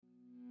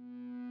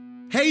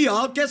Hey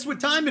y'all, guess what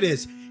time it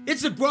is?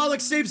 It's the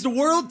Grolic Saves the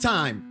World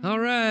time. All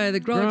right, the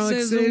Grolic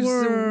saves the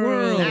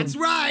world. That's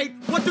right.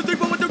 1, 2, 3,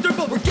 4, 1, 2, 3,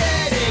 4. We're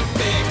getting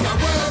fixed, our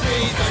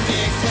worries are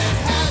nixed. Let's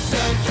have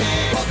some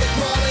cake. While the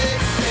Grolic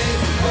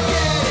saves the world. We're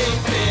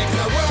getting fixed,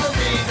 our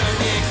worries are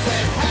nixed.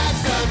 Let's have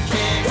some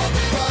cake. While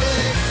the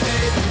Grolic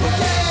saves the world. We're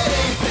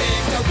getting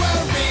fixed, our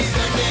worries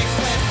are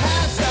nixed. Let's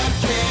have some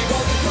cake.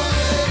 While the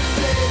Grolic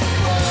saves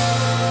the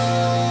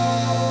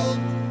world.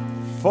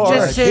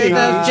 Just hear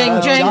the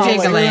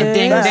jingling,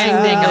 ding,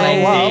 dang,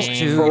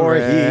 ding-a-ling, For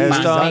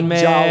he's on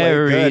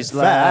Mary's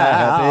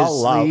lap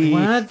asleep.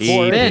 What?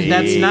 Ben,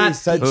 that's not...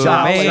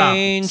 Stop.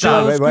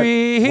 Angels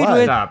greet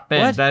with... Stop,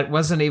 Ben, What? that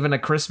wasn't even a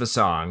Christmas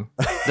song.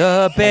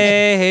 The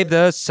babe,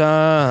 the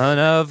son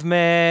of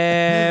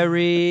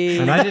Mary.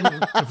 And I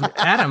didn't...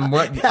 Adam,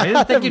 what? I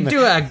didn't think you'd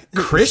do a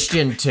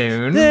Christian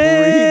tune.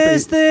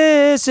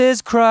 This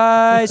is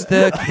Christ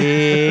the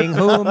King,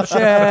 whom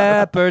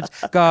shepherds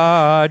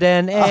guard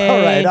and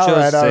angels all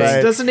right. sing.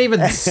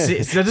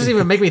 It doesn't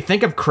even make me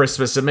think of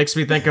Christmas. It makes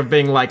me think of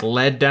being like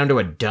led down to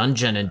a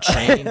dungeon in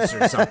chains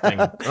or something.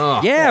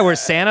 Ugh. Yeah, where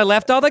Santa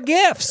left all the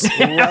gifts.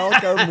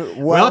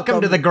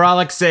 Welcome to the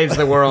Grolic Saves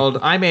the World.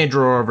 I'm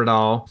Andrew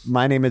Orvidal.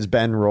 My name is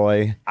Ben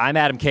Roy. I'm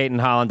Adam Caton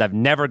Holland. I've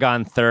never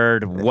gone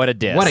third. What a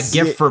diss. What a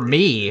gift for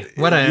me.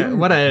 What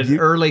an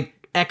early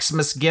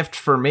Xmas gift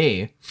for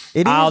me.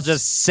 I'll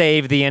just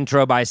save the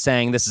intro by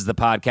saying this is the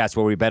podcast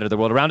where we better the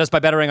world around us by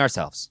bettering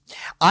ourselves.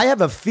 I have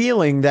a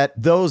feeling that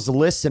those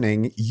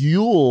listening,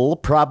 you'll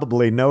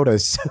probably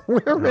notice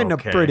we're in a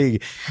pretty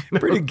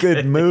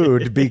good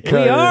mood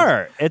because We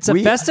are. It's a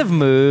festive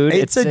mood.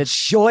 It's a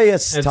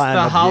joyous It's time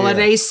the of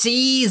holiday year.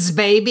 seas,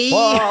 baby.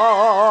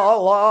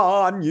 Fall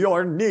on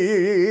your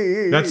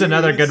knees. That's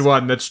another good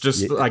one that's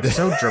just like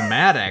so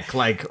dramatic.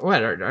 Like,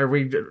 what? Are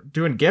we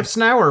doing gifts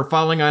now or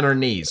falling on our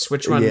knees?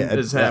 Which one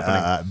is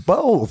happening?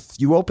 Both.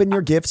 You open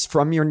your gifts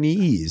from your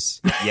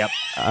knees. Yep.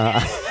 Well,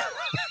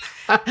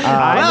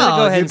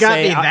 go ahead you and got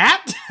say, me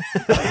that?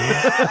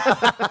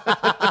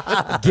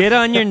 Get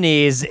on your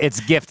knees.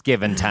 It's gift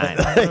giving time.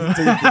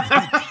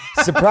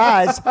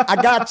 Surprise! I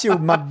got you,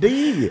 my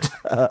D.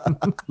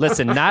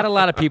 Listen, not a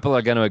lot of people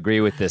are going to agree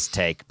with this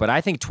take, but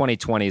I think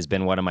 2020 has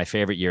been one of my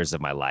favorite years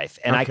of my life,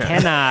 and I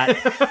cannot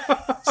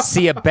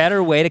see a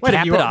better way to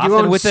cap you it off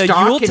own than with a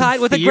stock in Yuletide,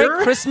 with a fear?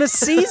 great Christmas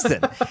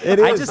season.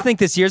 I just think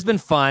this year's been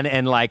fun,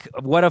 and like,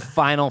 what a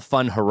final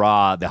fun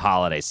hurrah the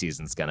holiday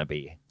season's going to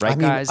be, right, I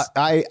mean, guys?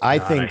 I I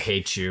think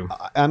hate you.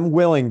 I'm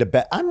willing to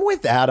bet. I'm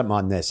with Adam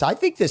on this. I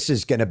think this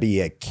is going to be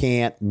a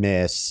can't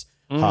miss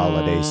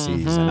holiday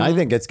season. I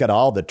think it's got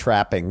all the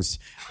trappings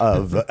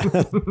of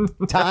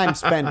time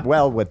spent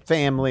well with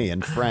family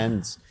and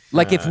friends.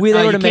 Like if we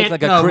were to make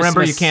like a Christmas...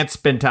 remember, you can't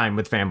spend time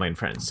with family and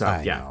friends. So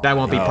know. that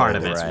won't be part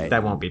of it. right.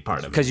 That won't be part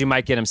of it. because you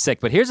might get them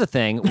sick. But here's the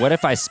thing. What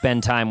if I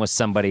spend time with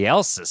somebody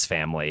else's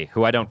family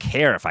who I don't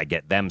care if I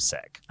get them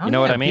sick? You know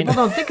what I mean? People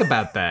don't think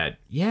about that.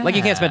 Yeah. Like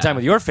you can't spend time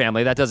with your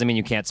family. That doesn't mean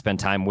you can't spend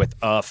time with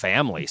a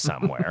family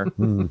somewhere.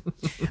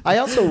 I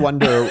also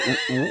wonder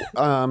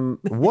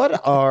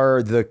what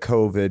are the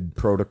COVID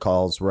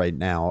protocols right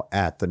now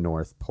at the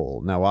North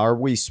Pole? Now, are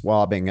we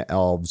swabbing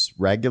elves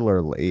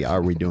regularly?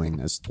 Are we doing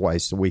this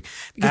twice a week?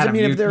 Because Adam,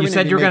 you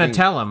said you were going to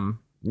tell him.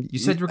 You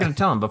said you were going to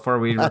tell him before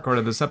we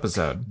recorded this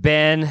episode.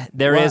 Ben,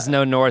 there is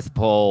no North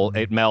Pole.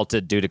 It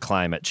melted due to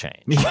climate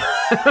change.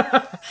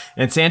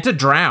 And Santa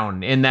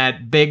drowned in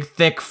that big,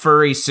 thick,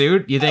 furry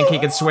suit. You think he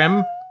could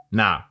swim?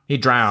 Nah, he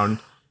drowned.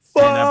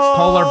 And a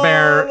polar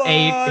bear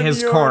ate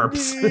his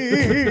corpse.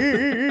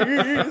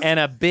 And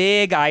a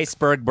big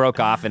iceberg broke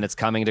off, and it's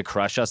coming to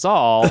crush us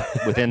all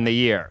within the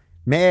year.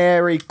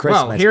 Merry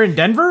Christmas. Well, here in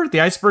Denver,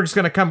 the iceberg's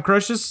going to come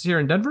crush us here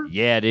in Denver?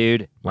 Yeah,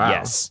 dude. Wow.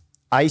 Yes.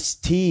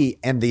 Ice-T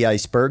and the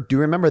Iceberg. Do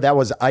you remember that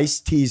was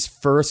Ice-T's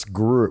first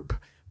group?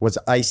 Was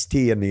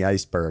Ice-T and the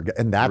Iceberg,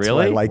 and that's what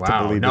I Really? like to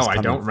Wow. believe. No, is I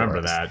coming don't for remember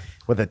us. that.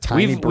 With a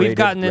tiny We've braided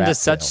gotten into rat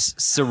such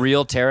tail.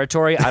 surreal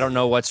territory. I don't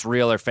know what's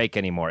real or fake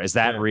anymore. Is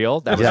that real?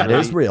 That was Yeah, it really-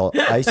 is real.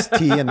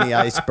 Ice-T and the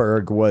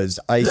Iceberg was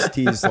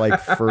Ice-T's like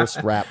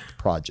first rap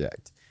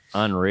project.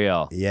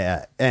 unreal.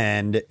 Yeah,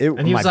 and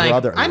And he my was like,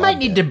 brother. I might loved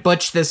need it. to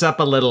butch this up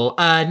a little.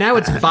 Now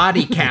it's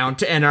body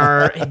count, and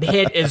our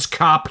hit is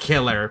Cop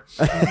Killer.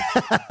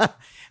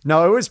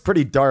 No, it was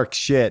pretty dark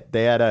shit.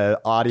 They had a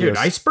audio. Dude,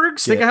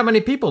 icebergs? Think of how many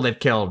people they've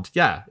killed.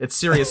 Yeah, it's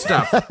serious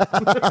stuff.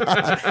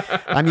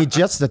 I mean,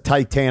 just the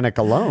Titanic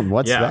alone.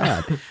 What's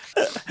Yeah.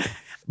 that?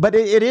 But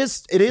it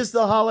is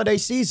the holiday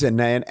season,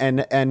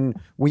 and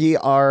we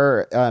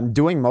are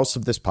doing most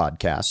of this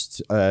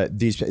podcast.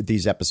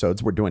 These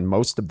episodes, we're doing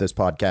most of this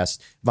podcast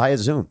via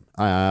Zoom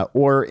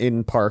or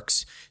in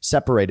parks,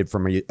 separated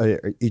from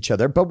each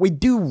other. But we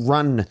do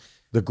run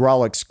the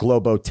Grolix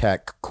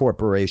Globotech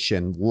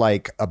Corporation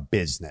like a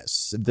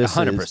business. This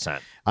 100%.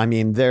 I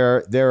mean,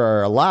 there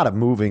are a lot of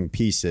moving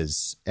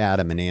pieces.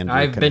 Adam and Andrew.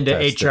 I've can been to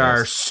attest HR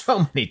this.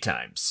 so many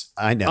times.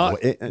 I know.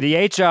 The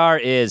HR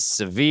is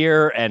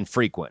severe and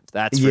frequent.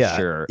 That's for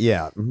sure.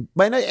 Yeah.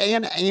 But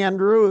and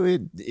Andrew,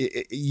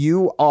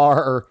 you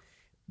are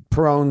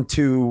prone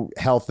to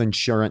health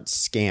insurance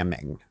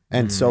scamming.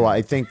 And so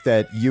I think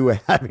that you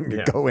having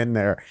to go in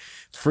there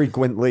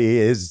frequently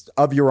is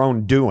of your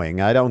own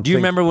doing. I don't Do you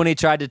think- remember when he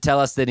tried to tell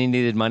us that he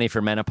needed money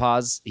for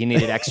menopause? He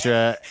needed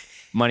extra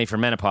money for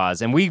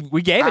menopause, and we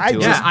gave it I to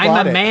him. just- I'm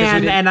bought a it, 'cause we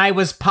man didn't- and I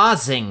was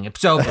pausing.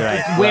 So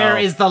where Well,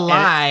 is the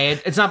lie?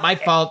 It's not my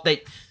fault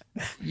that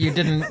you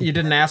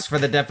didn't ask for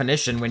the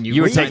definition when you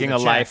You were signed taking the a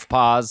check. life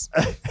pause.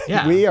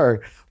 Yeah.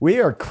 We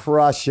are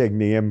crushing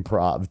the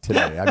improv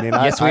today. I mean,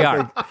 Yes, we I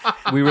are.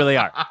 think- We really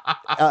are.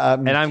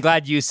 And I'm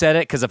glad you said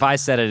it, because if I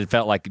said it, it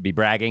felt like it'd be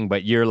bragging.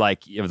 But you're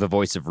like the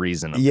voice of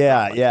reason.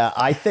 Yeah.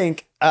 I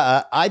think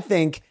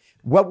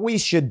what we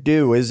should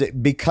do is,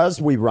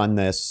 because we run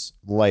this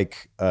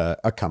like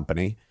a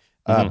company,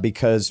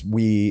 because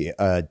we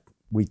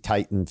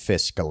tighten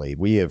fiscally.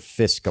 We have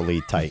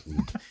fiscally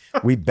tightened.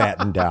 We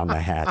battened down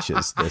the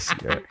hatches this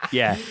year.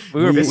 Yeah,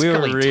 we were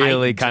Fiscally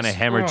really tight, kind of just-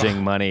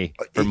 hemorrhaging money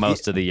for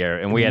most of the year,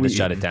 and we had to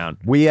shut it down.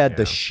 We had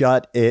to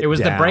shut it. It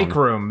was down. the break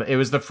room. It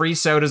was the free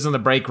sodas in the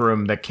break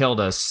room that killed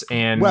us.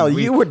 And Well,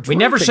 we, you were we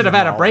never drinking should have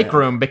had them a all, break man.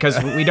 room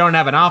because we don't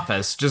have an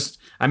office. Just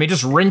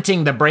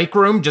renting the break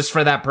room just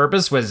for that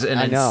purpose was an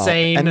I know.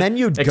 insane And then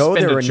you'd go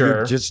there and expenditure.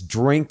 you'd just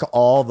drink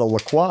all the La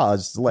Croix.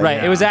 Like,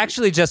 Right. It was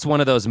actually just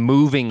one of those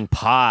moving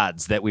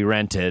pods that we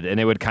rented, and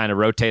it would kind of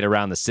rotate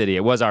around the city.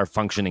 It was our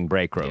functioning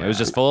break room. It was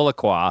just full of La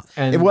Croix.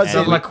 And It was-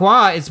 the La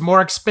Croix is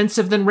more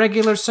expensive than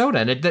regular soda,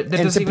 and it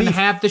doesn't to even be-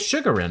 have the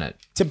sugar in it.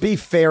 To be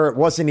fair, it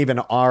wasn't even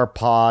our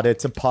pod.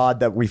 It's a pod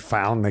that we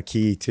found the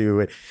key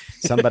to.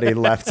 Somebody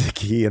left the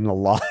key in the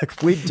lock.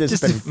 We've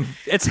just been,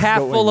 It's half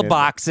going full of in.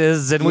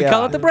 boxes, and we Yeah.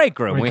 call it the break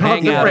room. We Call it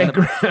hang the out, in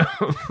break the-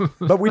 room.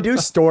 but we do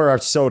store our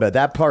soda.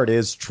 That part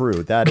is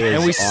true. That is, and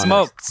we honest.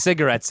 smoke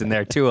cigarettes in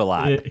there too a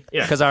lot, Yeah.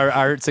 because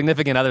our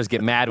significant others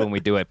get mad when we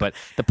do it. But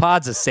the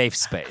pod's a safe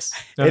space.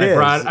 And It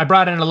I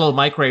brought in a little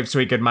microwave so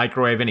we could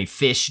microwave any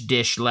fish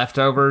dish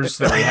leftovers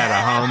that we had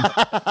at home.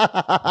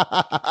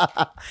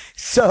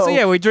 So, So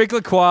yeah, we drink La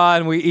Croix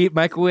and we eat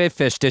microwave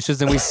fish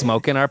dishes and we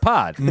smoke in our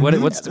pod.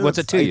 What's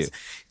it to you?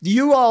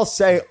 You all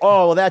say,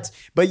 "Oh, that's,"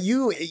 but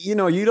you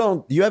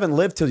haven't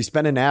lived till you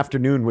spend an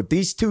afternoon with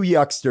these two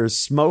youngsters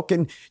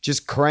smoking,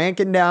 just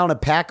cranking down a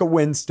pack of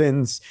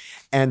Winstons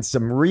and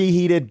some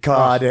reheated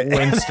cod.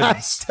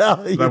 Winston's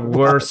Tell you the what,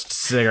 worst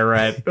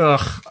cigarette.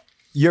 Ugh.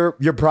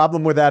 Your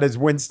problem with that is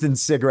Winston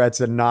cigarettes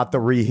and not the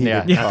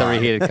reheated. Yeah, not the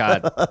reheated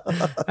cod.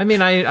 I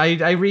mean,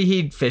 I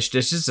reheat fish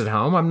dishes at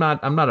home. I'm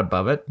not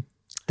above it.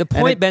 The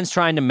point Ben's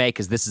trying to make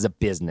is this is a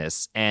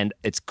business and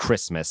it's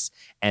Christmas.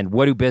 And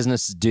what do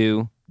businesses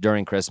do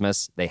during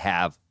Christmas? They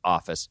have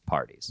office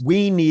parties.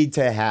 We need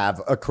to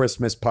have a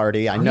Christmas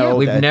party. I Yeah, know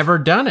we've that- never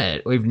done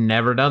it. We've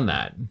never done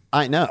that.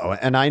 I know,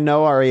 and I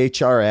know our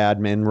HR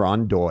admin,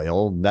 Ron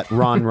Doyle. That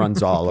Ron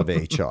runs all of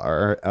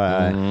HR.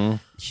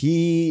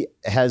 He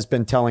has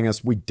been telling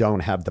us we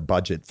don't have the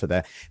budget for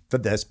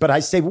this. But I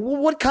say, well,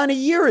 what kind of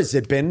year has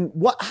it been?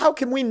 How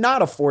can we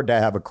not afford to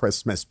have a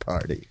Christmas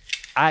party?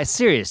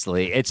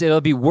 Seriously,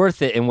 it'll be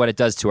worth it in what it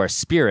does to our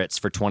spirits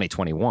for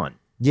 2021.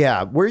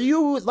 Yeah,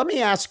 let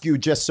me ask you,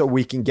 just so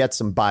we can get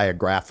some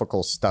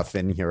biographical stuff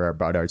in here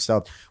about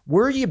ourselves.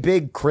 Were you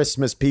big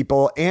Christmas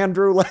people?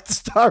 Andrew, let's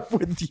start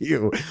with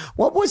you.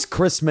 What was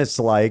Christmas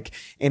like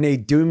in a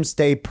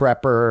doomsday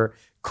prepper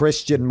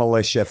Christian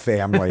militia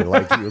family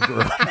like you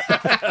grew up?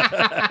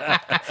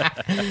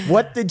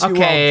 What did you all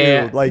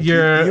do? Like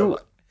you're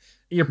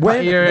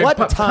what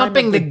time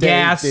pumping of the the day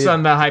gas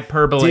on the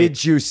hyperbole.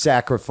 did you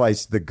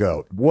sacrifice the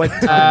goat? What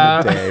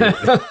time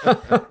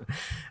of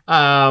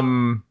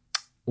day?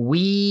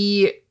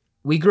 We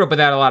grew up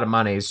without a lot of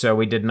money, so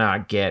we did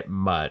not get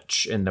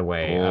much in the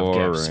way of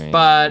gifts. Boring.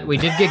 But we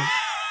did get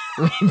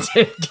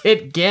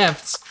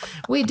gifts.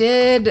 We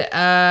did.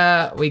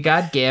 We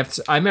got gifts.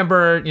 I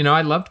remember,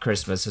 I loved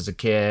Christmas as a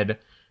kid.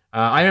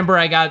 I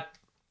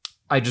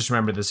just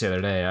remembered this the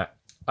other day.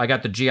 I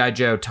got the G.I.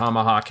 Joe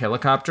Tomahawk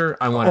helicopter.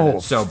 I wanted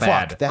it so fuck,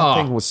 bad. That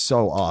thing was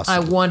so awesome. I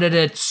wanted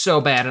it so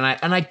bad,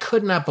 and I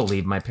could not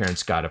believe my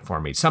parents got it for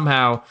me.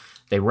 Somehow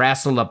they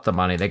rassled up the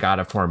money, they got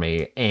it for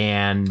me,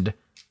 and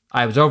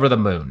I was over the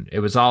moon. It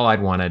was all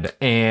I'd wanted,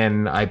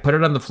 and I put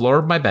it on the floor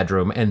of my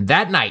bedroom. And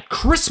that night,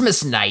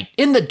 Christmas night,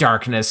 in the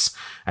darkness,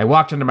 I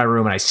walked into my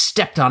room and I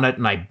stepped on it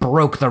and I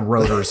broke the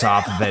rotors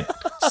off of it.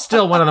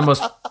 Still one of the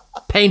most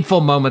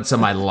painful moments of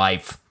my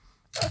life.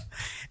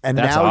 and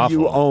That's now awful.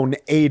 you own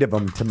 8 of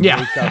them to Yeah.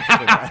 make up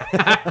for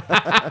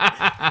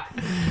that.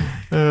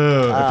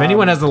 If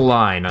anyone has a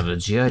line on the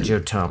G.I. Joe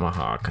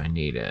Tomahawk, I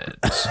need it.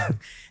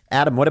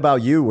 Adam, what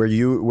about you? Were they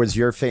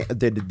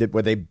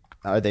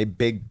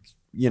big?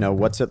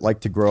 What's it like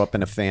to grow up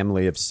in a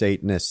family of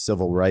Satanist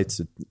civil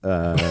rights?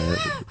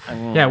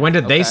 Yeah, when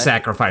did they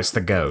sacrifice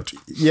the goat?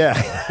 Yeah,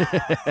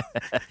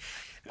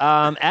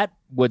 At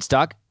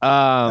Woodstock.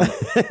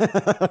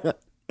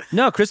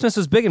 No, Christmas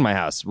was big in my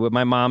house.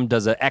 My mom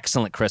does an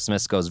excellent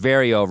Christmas, goes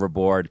very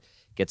overboard,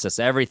 gets us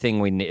everything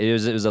we need.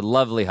 It was a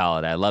lovely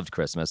holiday. I loved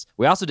Christmas.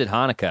 We also did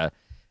Hanukkah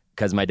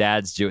because my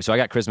dad's Jewish. So I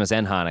got Christmas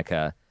and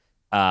Hanukkah.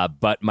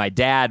 But my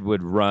dad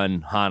would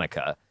run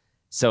Hanukkah.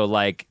 So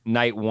like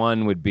night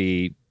 1 would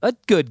be a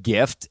good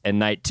gift, and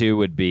night 2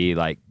 would be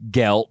like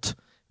gelt,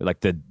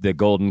 like the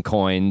golden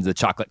coins, the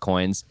chocolate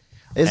coins.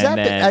 Is And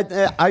that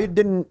then- I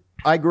didn't?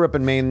 I grew up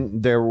in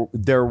Maine. There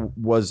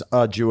was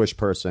a Jewish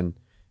person,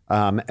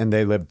 and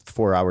they lived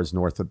 4 hours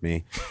north of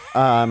me.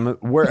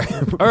 Where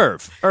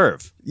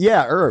Irv.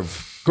 yeah,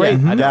 Irv,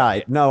 great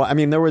guy. No, I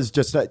mean there was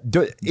just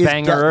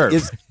Banger Irv.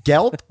 Is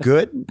gelt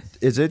good?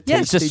 Is it?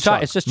 Yeah, it's tasty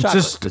just it's just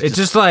chocolate. It's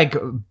just like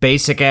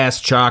basic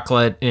ass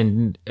chocolate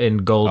in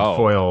gold Oh.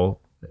 foil.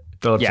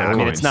 Phillips Yeah, I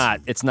mean coins.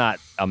 it's not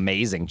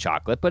amazing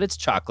chocolate, but it's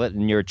chocolate,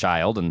 and you're a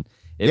child, and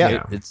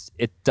Yeah.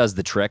 it does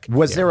the trick.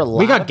 Was there a lot?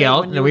 We got of it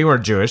gelt, when and we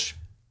weren't Jewish.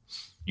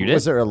 You did?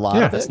 Was there a lot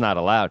Yeah. of That's it? not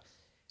allowed.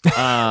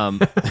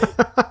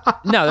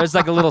 No, there's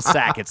like a little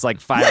sack. It's like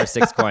 5 or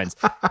 6 coins.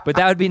 But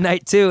that would be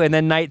night 2. And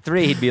then night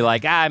 3, he'd be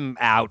like, I'm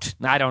out.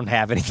 I don't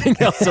have anything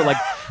else. So like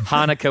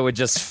Hanukkah would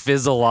just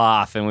fizzle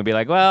off, and we'd be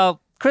like,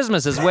 well,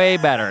 Christmas is way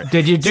better.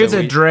 Did you do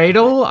the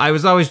dreidel? I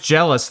was always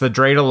jealous. The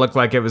dreidel looked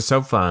like it was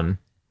so fun.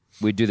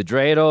 We'd do the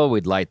dreidel.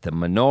 We'd light the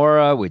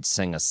menorah. We'd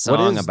sing a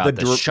song about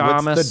the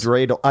shamus. What's the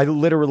dreidel? I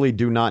literally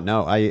do not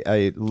know. It's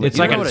You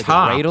like know a what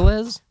top. dreidel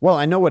is? Well,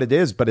 I know what it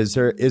is, but is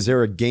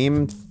there a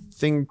game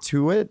thing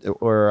to it,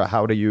 or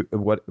how do you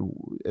what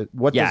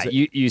Yeah, does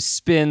it? you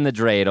spin the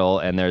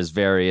dreidel, and there's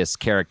various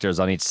characters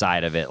on each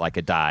side of it, like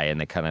a die, and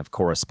they kind of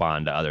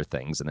correspond to other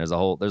things. And there's a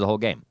whole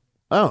game.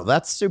 Oh,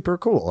 that's super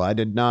cool. I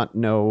did not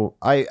know.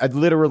 I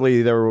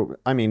literally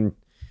I mean,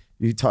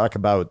 you talk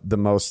about the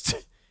most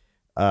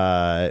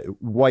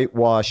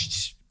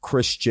whitewashed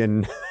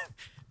Christian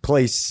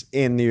place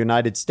in the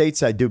United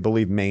States. I do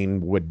believe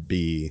Maine would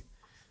be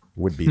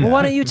Well, that.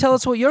 why don't you tell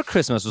us what your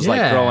Christmas was like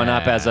Yeah. growing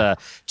up as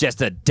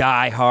just a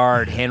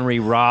diehard Henry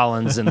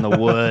Rollins in the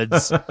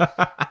woods?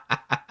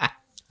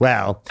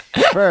 Well,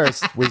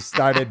 first we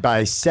started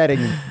by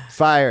setting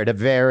fire to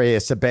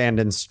various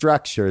abandoned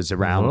structures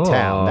around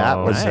town. That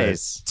was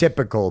nice. a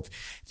typical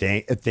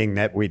thing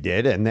that we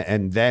did,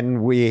 and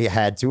then we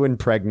had to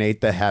impregnate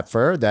the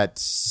heifer that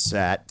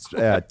sat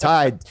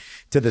tied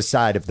to the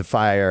side of the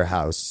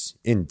firehouse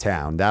in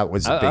town. That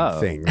was a big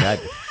thing. That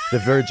the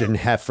virgin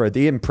heifer,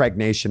 the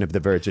impregnation of the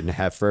virgin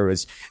heifer,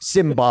 is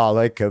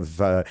symbolic of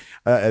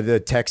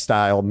the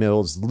textile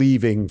mills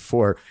leaving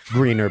for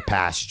greener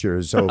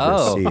pastures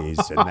overseas.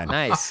 And then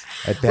Nice.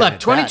 Look,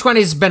 2020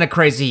 has been a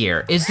crazy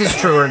year. Is this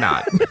true or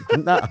not?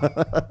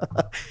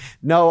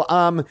 No,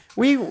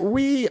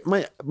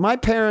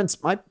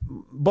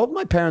 both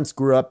my parents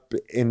grew up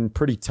in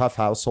pretty tough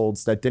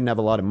households that didn't have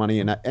a lot of money,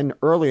 and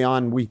early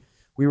on we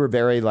were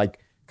very like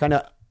kind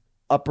of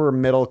upper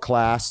middle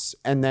class,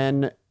 and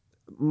then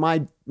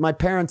my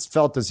parents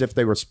felt as if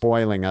they were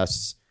spoiling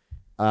us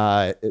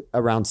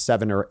around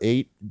 7 or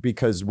 8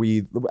 because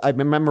I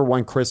remember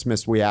one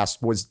Christmas we asked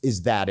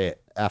is that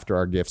it after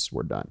our gifts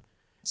were done,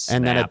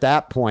 and then Snap. at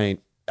that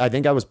point I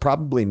think I was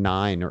probably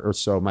 9 or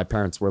so. My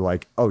parents were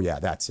like, oh yeah,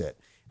 that's it.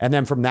 And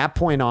then from that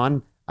point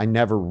on, I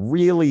never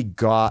really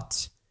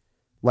got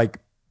like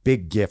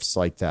big gifts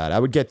like that. I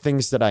would get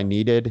things that I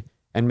needed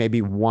and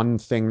maybe one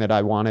thing that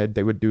I wanted.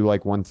 They would do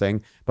like one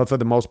thing. But for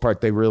the most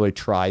part, they really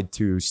tried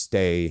to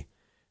stay,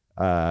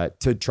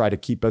 to try to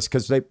keep us,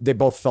 because they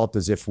both felt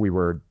as if we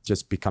were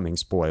just becoming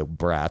spoiled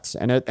brats.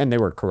 And they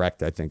were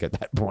correct, I think, at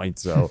that point.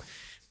 So,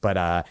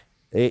 but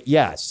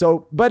yeah.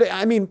 So, but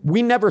I mean,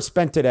 we never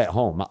spent it at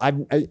home.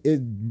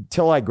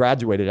 Until I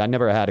graduated, I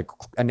never had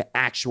an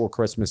actual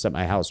Christmas at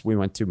my house. We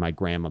went to my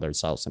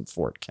grandmother's house in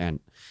Fort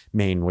Kent,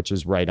 Maine, which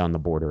is right on the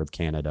border of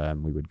Canada,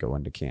 and we would go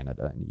into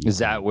Canada. And Is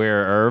that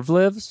where Irv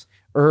lives?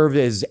 Irv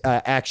is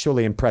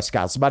actually in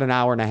Prescott. It's about an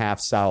hour and a half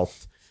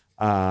south,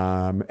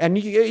 and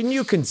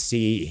you can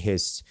see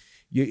his.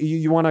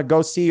 You want to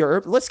go see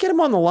Irv? Let's get him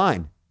on the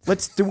line.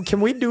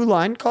 Can we do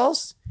line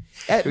calls?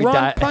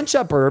 Ron, punch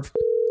up Irv.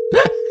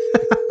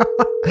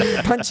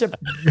 Punch up.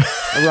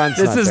 Ron's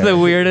This not is there. the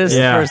weirdest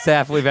Yeah. first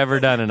half we've ever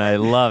done, and I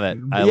love it.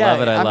 I Yeah,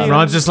 love it. I I love mean, it.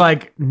 Ron's just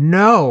like,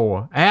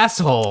 no,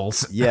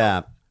 assholes.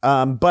 Yeah.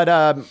 But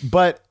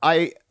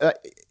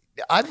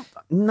I'm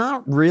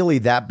not really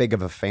that big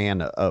of a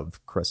fan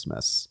of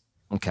Christmas.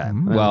 Okay.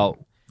 Well,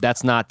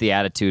 that's not the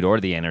attitude or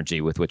the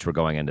energy with which we're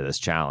going into this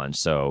challenge.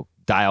 So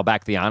dial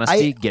back the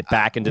honesty, get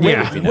back into the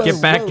Yeah. goofiness.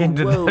 Get back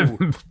into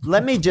the-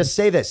 Let me just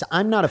say this.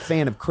 I'm not a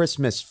fan of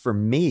Christmas for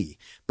me,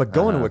 but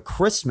going to a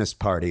Christmas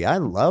party, I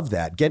love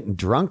that. Getting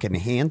drunk and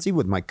handsy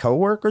with my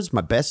coworkers,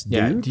 my best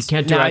Yeah, dudes. you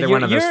can't do Now, either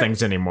one of those you're-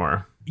 things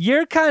anymore.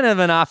 You're kind of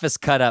an office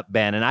cut up,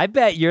 Ben, and I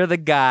bet you're the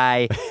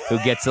guy who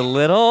gets a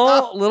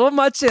little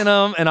much in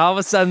him, and all of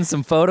a sudden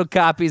some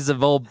photocopies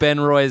of old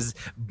Ben Roy's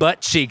butt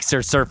cheeks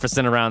are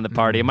surfacing around the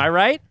party. Am I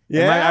right? Are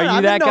you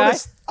I've that guy?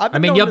 I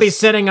mean, you'll be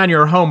sitting on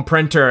your home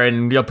printer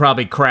and you'll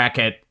probably crack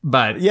it,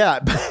 but Yeah,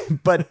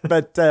 but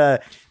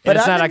But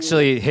it's I've not been-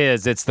 actually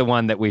his. It's the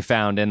one that we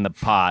found in the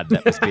pod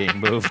that was being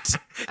moved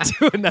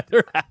to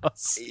another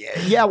house.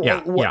 Yeah,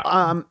 Yeah,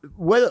 yeah.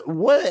 what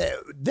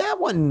that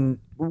one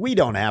we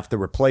don't have to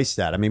replace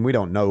that. I mean, we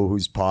don't know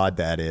whose pod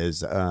that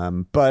is.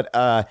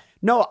 But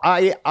No,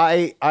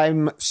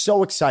 I'm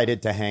so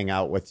excited to hang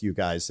out with you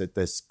guys at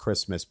this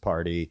Christmas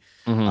party.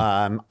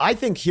 I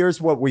think here's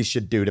what we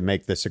should do to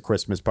make this a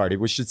Christmas party.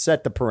 We should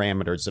set the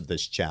parameters of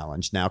this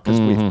challenge now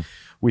because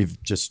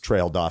we've just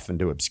trailed off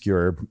into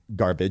obscure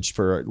garbage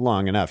for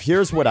long enough.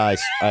 Here's what I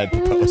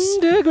propose.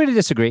 Agree to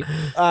disagree.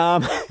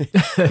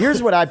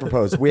 Here's what I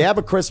propose. We have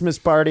a Christmas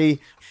party.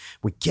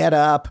 We get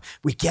up,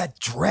 we get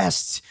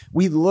dressed,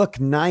 we look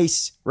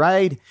nice,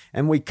 right?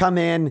 And we come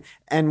in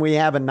and we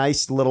have a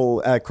nice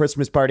little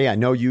Christmas party. I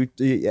know you,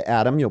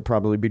 Adam, you'll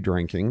probably be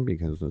drinking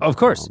because Of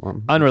course.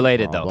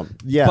 Unrelated, though.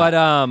 Yeah. But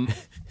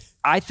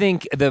I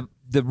think the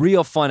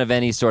real fun of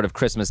any sort of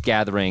Christmas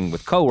gathering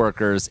with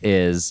coworkers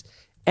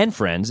and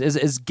friends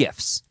is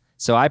gifts.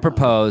 So I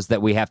propose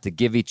that we have to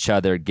give each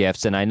other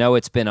gifts. And I know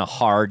it's been a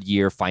hard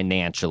year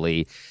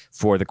financially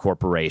for the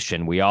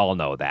corporation. We all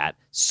know that.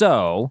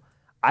 So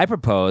I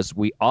propose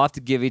we all have to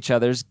give each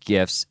other's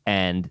gifts,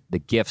 and the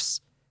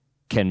gifts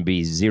can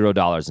be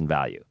 $0 in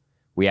value.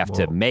 We have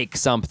to make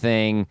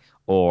something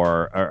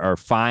or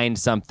find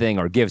something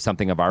or give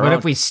something of our own. What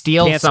if we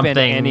steal Can't spend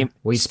something?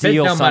 We spend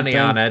steal no money something.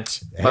 on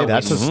it. Hey, but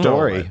that's we a stole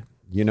story. it.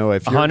 You know,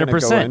 if you're going to go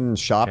 100%. in and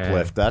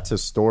shoplift, that's a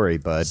story,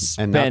 bud. And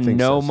Spend nothing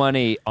no says-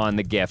 money on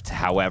the gift,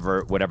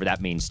 however, whatever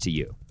that means to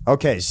you.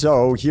 Okay,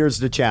 so here's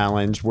the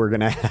challenge. We're going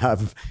to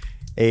have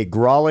a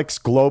Grawlix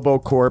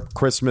Globocorp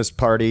Christmas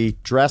party,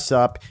 dress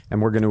up,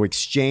 and we're going to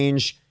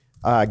exchange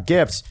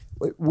gifts.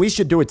 We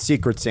should do it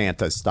Secret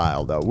Santa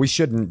style, though. We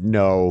shouldn't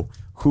know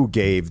who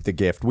gave the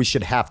gift. We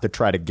should have to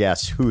try to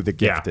guess who the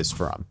gift is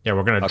from. Yeah,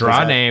 we're gonna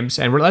draw names,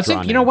 and you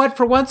know names. what?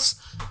 For once,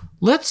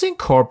 let's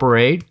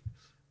incorporate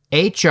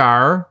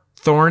HR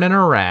Thorne and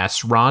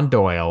Harass Ron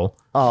Doyle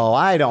Oh,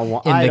 I don't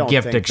want in I the don't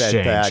gift think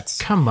exchange. that's,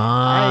 Come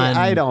on,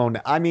 I don't.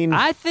 I mean,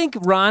 I think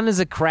Ron is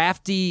a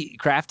crafty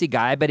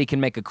guy. I bet he can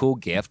make a cool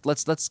gift.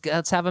 Let's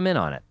have him in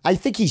on it. I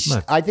think he's.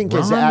 Look, I think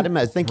as Ron- Adam.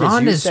 I think Ron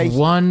as you is say,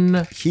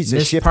 one he's a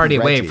this shifty party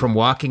away Reggie. from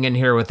walking in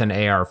here with an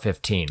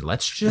AR-15.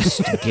 Let's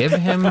just give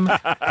him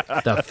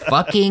the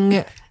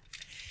fucking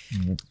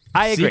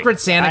I agree. Secret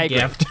Santa I agree.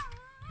 gift.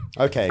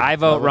 Okay, I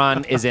vote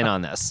Ron is in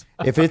on this.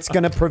 if it's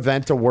going to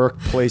prevent a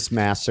workplace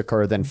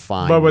massacre, then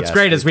fine. But what's yes,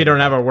 great is we can- don't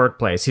have a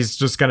workplace. He's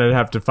just gonna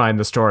have to find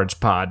the storage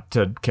pod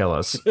to kill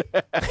us.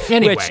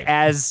 Anyway, Which,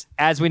 as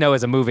we know,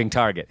 is a moving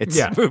target. It's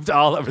moved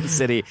all over the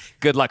city.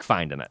 Good luck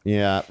finding it.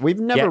 Yeah, we've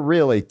never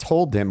really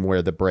told him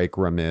where the break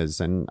room is,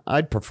 and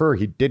I'd prefer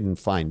he didn't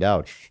find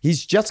out.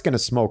 He's just going to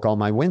smoke all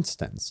my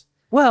Winstons.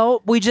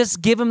 Well, we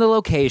just give him the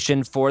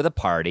location for the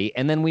party,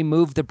 and then we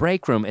move the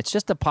break room. It's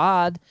just a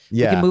pod.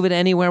 We Yeah. can move it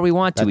anywhere we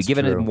want to. We That's give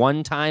it true.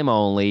 one time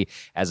only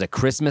as a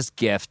Christmas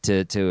gift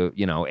to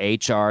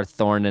HR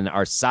Thorne and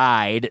our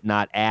side,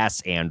 not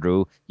ass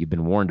Andrew. You've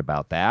been warned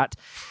about that.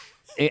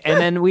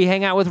 And then we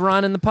hang out with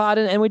Ron in the pod,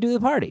 and we do the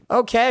party.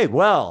 Okay,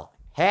 well,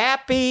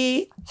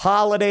 happy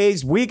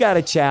holidays. We got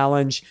a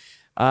challenge.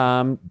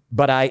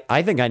 But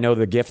I think I know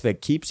the gift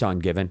that keeps on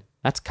giving.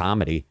 That's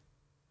comedy.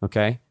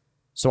 Okay?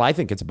 So I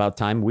think it's about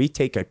time we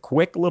take a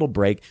quick little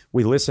break.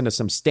 We listen to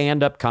some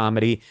stand-up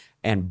comedy.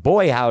 And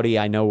boy, howdy,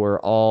 I know we're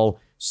all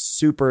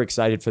super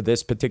excited for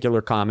this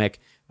particular comic.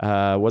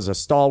 Was a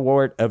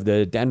stalwart of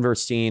the Denver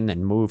scene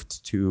and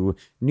moved to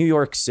New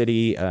York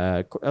City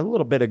a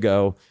little bit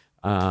ago.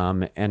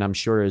 And I'm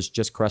sure is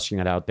just crushing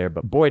it out there.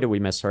 But boy, do we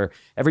miss her.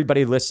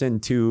 Everybody listen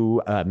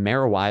to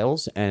Mara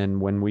Wiles. And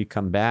when we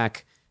come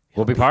back,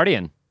 We'll be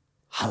partying.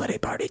 holiday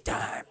party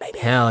time, baby.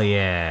 hell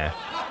yeah.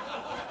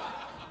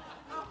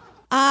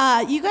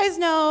 You guys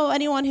know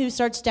anyone who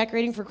starts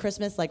decorating for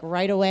Christmas like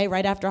right away,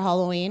 right after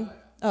Halloween?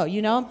 Oh,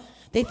 you know 'em?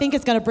 They think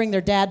it's gonna bring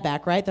their dad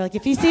back, right? They're like,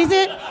 if he sees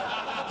it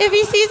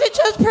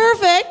just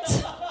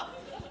perfect,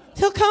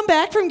 he'll come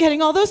back from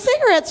getting all those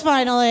cigarettes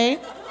finally.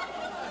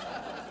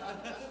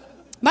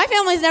 My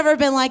family's never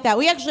been like that.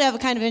 We actually have a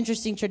kind of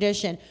interesting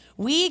tradition.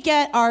 We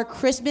get our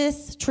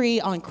Christmas tree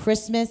on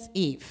Christmas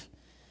Eve,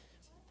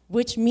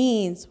 which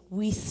means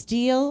we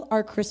steal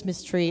our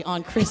Christmas tree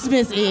on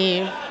Christmas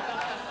Eve.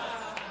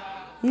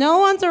 No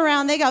one's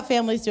around. They got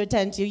families to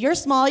attend to. You're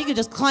small. You can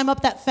just climb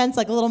up that fence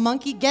like a little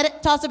monkey, get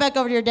it, toss it back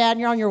over to your dad, and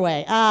you're on your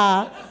way.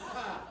 I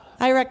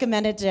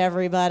recommend it to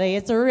everybody.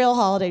 It's a real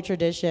holiday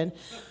tradition.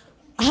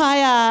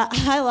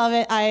 I love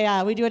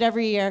it. We do it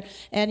every year,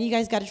 and you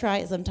guys got to try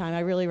it sometime.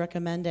 I really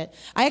recommend it.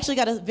 I actually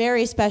got a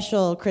very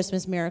special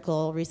Christmas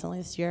miracle recently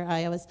this year.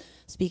 I was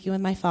speaking with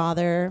my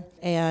father,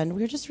 and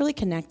we were just really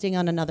connecting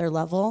on another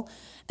level.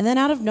 And then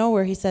out of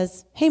nowhere, he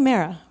says, "Hey,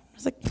 Mara." I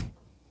was like,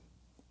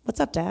 "What's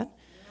up, Dad?"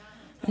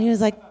 And he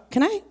was like,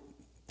 "Can I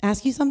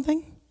ask you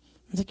something?"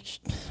 I was like,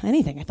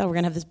 "Anything." I thought we were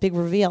going to have this big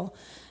reveal.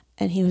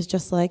 And he was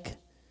just like,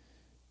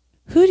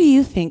 "Who do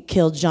you think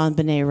killed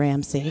JonBenet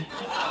Ramsey?"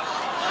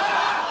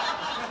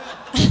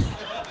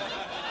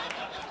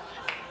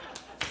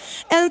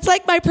 And it's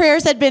like my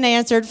prayers had been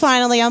answered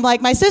finally. I'm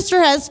like, my sister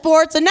has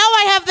sports, and now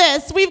I have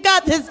this. We've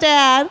got this,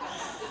 Dad.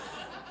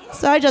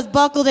 So I just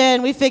buckled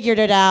in. We figured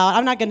it out.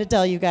 I'm not going to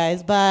tell you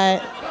guys, but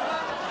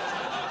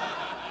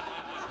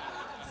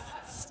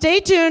Stay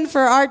tuned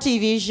for our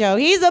TV show.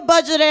 He's a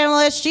budget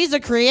analyst. She's a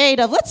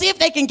creative. Let's see if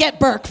they can get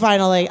Burke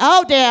finally.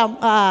 Oh, damn.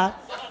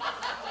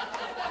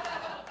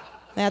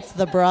 That's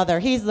the brother.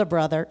 He's the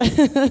brother.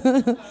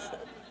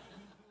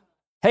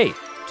 Hey,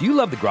 do you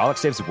love the Grolic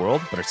Saves the World,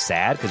 but are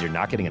sad because you're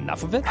not getting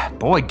enough of it?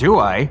 Boy, do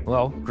I.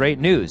 Well, great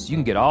news. You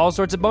can get all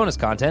sorts of bonus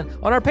content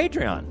on our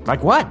Patreon.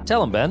 Like what?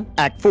 Tell them, Ben.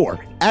 Act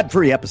 4,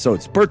 ad-free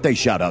episodes, birthday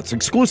shoutouts,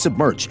 exclusive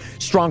merch,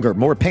 stronger,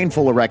 more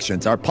painful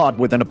erections, our pod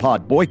within a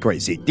pod, boy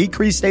crazy,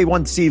 decreased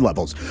A1C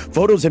levels,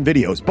 photos and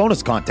videos,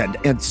 bonus content,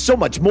 and so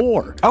much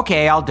more.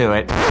 Okay, I'll do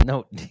it.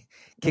 No,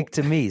 kick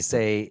to me.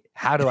 Say,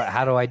 how do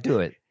I do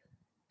it?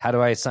 How do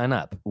I sign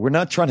up? We're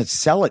not trying to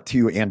sell it to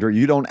you, Andrew.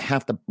 You don't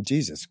have to.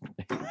 Jesus.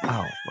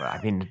 Oh, well, I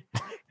mean,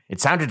 it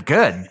sounded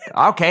good.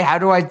 Okay, how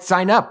do I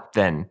sign up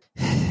then?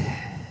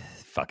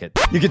 Fuck it.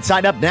 You can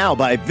sign up now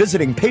by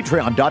visiting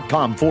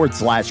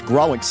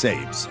patreon.com/Grolic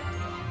Saves.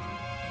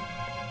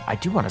 I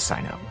do want to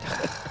sign up.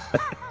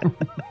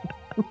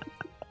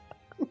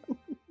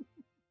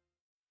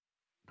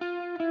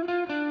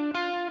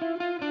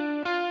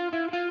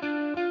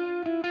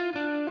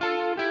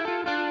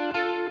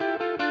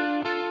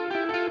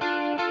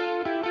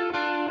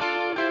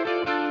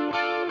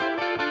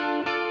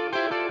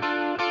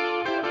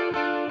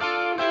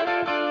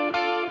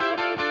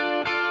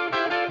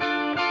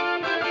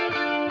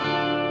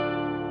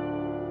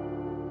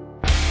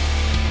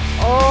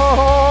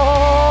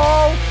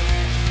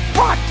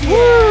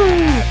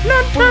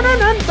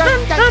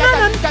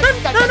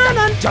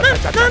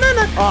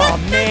 Oh,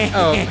 man.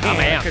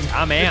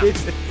 I'm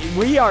amped.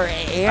 We are I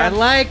amped.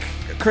 like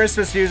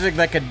Christmas music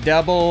that could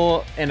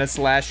double in a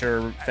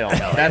slasher film.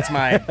 That's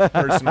my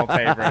personal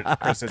favorite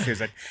Christmas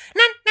music.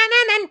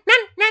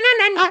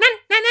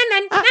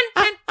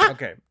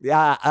 Okay.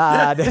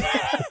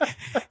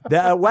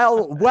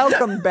 Well,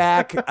 welcome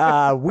back.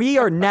 We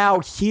are now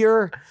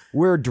here.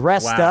 We're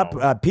dressed Wow.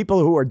 up. People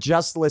who are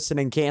just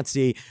listening can't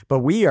see, but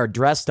we are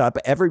dressed up.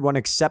 Everyone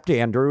except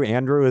Andrew.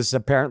 Andrew is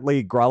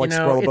apparently Grolic's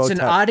It's an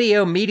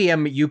audio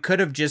medium. You could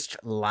have just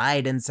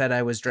lied and said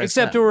I was dressed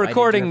Except up. we're Why did you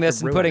recording have to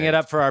this and ruin putting it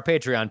up for our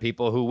Patreon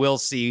people who will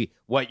see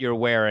what you're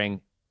wearing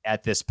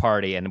at this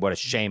party and what a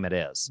shame it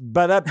is.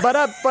 But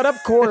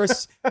of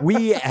course,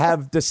 we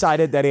have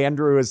decided that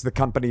Andrew is the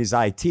company's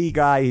IT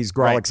guy. He's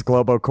Grolic's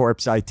Globo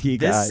Corp's IT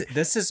guy.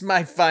 This is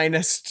my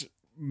finest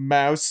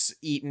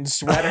mouse-eaten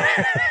sweater.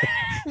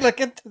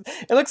 Look at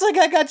it looks like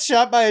I got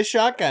shot by a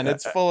shotgun.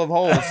 It's full of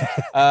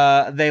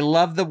holes. They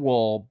love the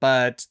wool,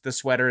 but the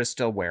sweater is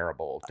still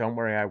wearable. Don't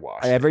worry, I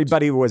washed it.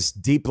 Everybody was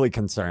deeply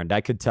concerned.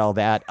 I could tell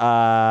that.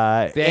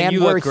 Ben, and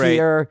you we're look great.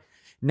 here.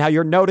 Now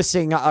you're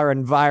noticing our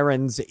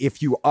environs.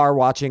 If you are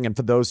watching, and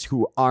for those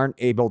who aren't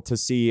able to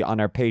see on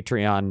our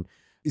Patreon,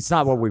 it's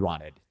not what we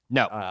wanted.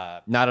 No,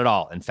 not at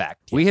all. In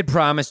fact, we had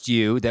promised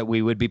you that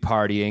we would be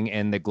partying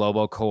in the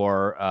Globo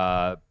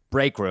Core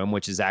break room,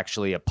 which is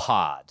actually a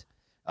pod.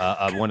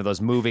 One of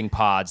those moving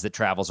pods that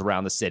travels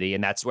around the city.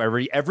 And that's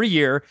where every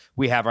year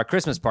we have our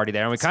Christmas party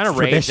there. And we kind of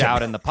rage tradition.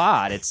 out in the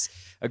pod. It's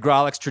a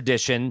Grolic's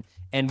tradition.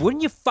 And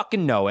wouldn't you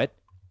fucking know it,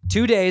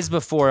 2 days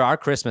before our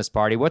Christmas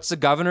party, what's the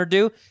governor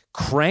do?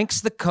 Cranks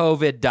the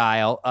COVID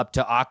dial up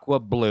to aqua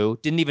blue.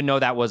 Didn't even know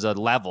that was a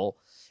level.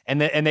 And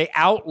they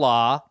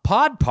outlaw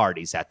pod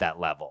parties at that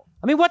level.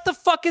 I mean, what the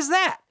fuck is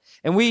that?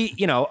 And we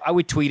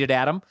tweeted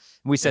at him.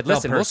 And we said, It felt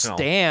listen, we'll personal.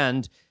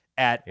 stand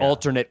at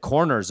alternate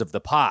corners of the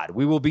pod.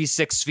 We will be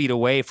 6 feet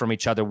away from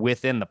each other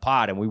within the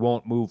pod, and we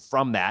won't move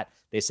from that.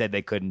 They said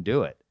they couldn't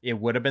do it. It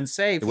would have been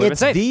safe. would've been It's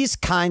safe. these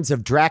kinds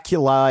of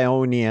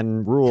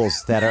Draculionian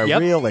rules that are Yep.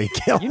 really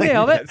killing. You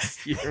nailed it.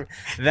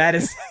 That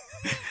is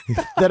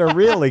That are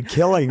really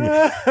killing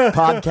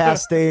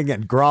podcasting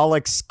and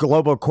Grolic's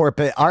Global Corp.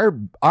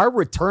 Our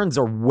returns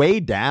are way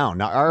down.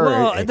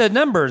 Well, the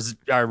numbers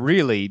are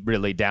really,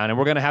 really down, and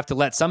we're going to have to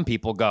let some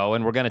people go,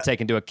 and we're going to take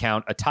into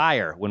account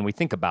attire when we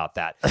think about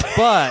that.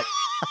 But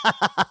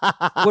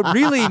what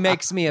really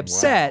makes me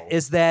upset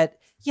is that,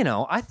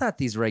 I thought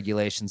these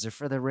regulations are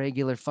for the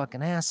regular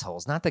fucking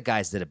assholes, not the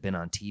guys that have been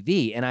on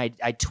TV. And I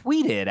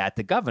tweeted at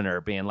the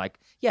governor being like,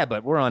 yeah,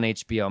 but we're on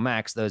HBO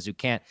Max. Those who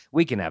can't,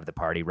 we can have the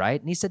party, right?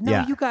 And he said, no,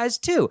 Yeah. you guys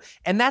too.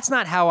 And that's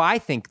not how I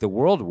think the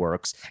world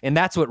works. And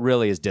that's what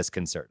really is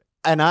disconcerting.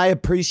 And I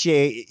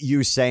appreciate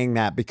you saying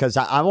that because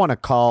I want to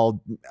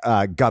call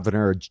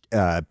Governor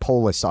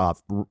Polis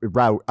off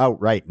out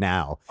right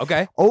now.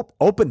 Okay.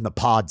 Open the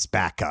pods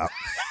back up.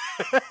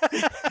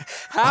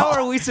 How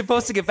are we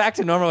supposed to get back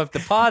to normal if the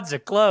pods are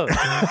closed?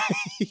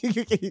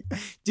 Do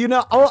you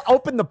know?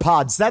 Open the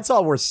pods. That's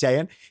all we're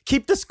saying.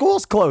 Keep the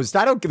schools closed.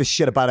 I don't give a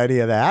shit about any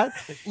of that.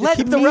 Let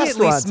Keep the me at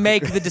restaurants. least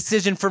make the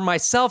decision for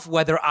myself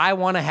whether I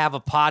want to have a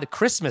pod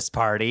Christmas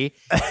party.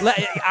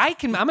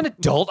 I'm an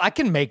adult. I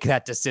can make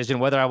that decision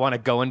whether I want to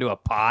go into a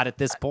pod at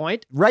this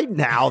point. Right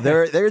now,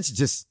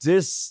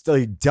 there's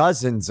like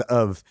dozens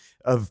of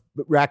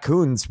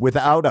raccoons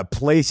without a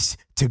place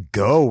to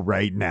go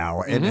right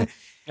now, and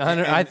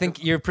I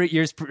think you're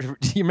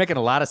making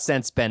a lot of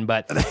sense, Ben,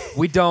 but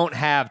we don't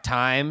have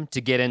time to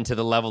get into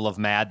the level of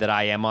mad that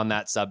I am on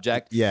that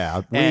subject.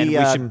 yeah, And we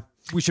should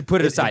We should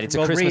put it aside. It's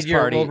a Christmas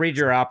party. We'll read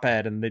your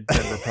op-ed in the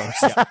Denver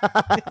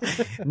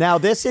Post. Now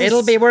this is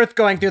It'll be worth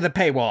going through the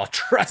paywall.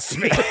 Trust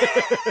me.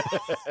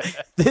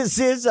 this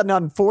is an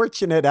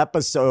unfortunate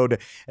episode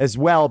as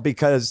well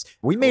because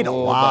we made a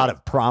lot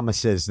of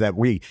promises that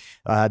we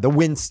the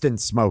Winston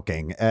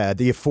smoking,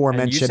 the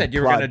aforementioned. And you said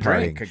you were plug going to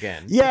partying. drink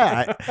again.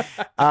 Yeah.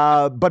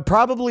 But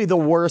probably the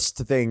worst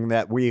thing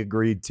that we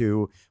agreed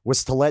to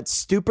was to let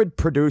stupid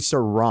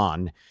producer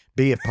Ron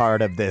be a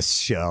part of this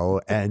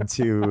show and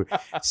to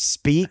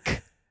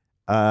speak.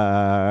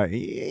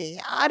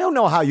 I don't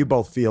know how you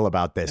both feel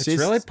about this. It's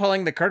really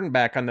pulling the curtain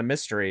back on the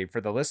mystery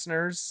for the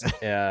listeners.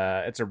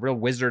 It's a real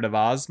Wizard of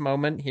Oz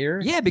moment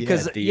here. Yeah,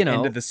 because, At the you know,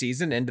 end of the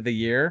season, end of the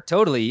year.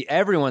 totally.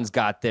 Everyone's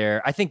got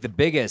their. I think the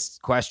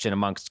biggest question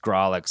amongst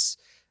Grawlix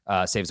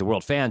Saves the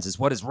World fans is,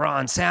 what does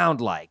Ron sound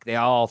like? They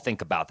all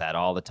think about that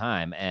all the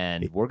time,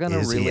 and we're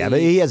gonna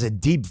he has a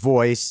deep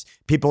voice.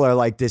 People are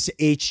like this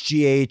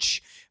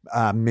HGH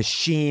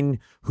machine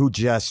who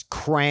just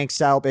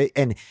cranks out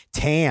and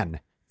tan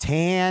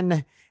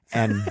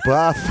and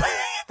buff.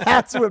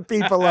 That's what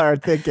people are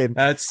thinking.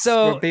 That's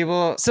So- what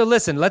people. So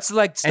listen, let's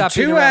And stop.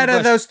 beating two around out the of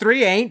bush. those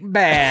three ain't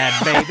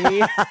bad,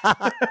 baby.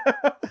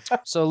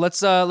 So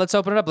let's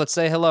open it up. Let's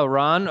say hello,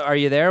 Ron. Are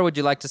you there? Would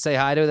you like to say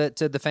hi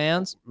to the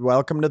fans?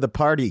 Welcome to the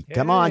party.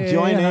 Come on,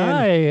 join in.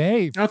 Hi,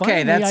 hey. Okay,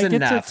 finally that's I get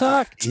enough. to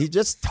talk. He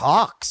just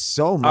talks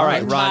so much. All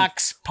right, Ron.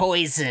 Locks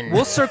poison.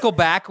 We'll circle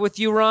back with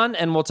you, Ron,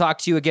 and we'll talk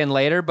to you again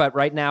later. But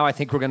right now, I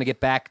think we're going to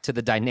get back to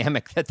the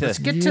dynamic that the Let's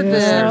get to Yeah, the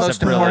that's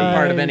most important right.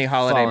 part of any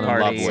holiday Fallen in love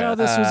party. with. That's how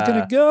this was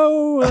going to go.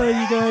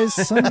 You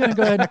guys, I'm going to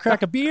go ahead and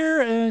crack a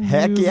beer. And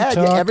Heck you yeah.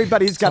 talk,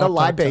 Everybody's got a talk, talk,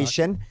 talk.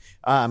 libation.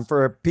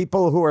 For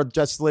people who are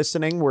just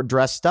listening, we're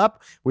dressed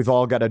up. We've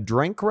all got a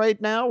drink right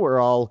now. We're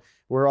all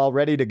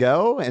ready to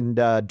go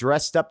and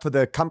dressed up for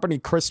the company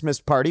Christmas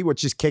party,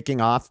 which is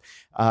kicking off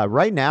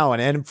right now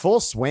and in full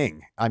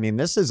swing. I mean,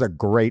 this is a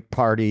great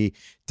party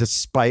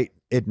despite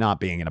it not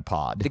being in a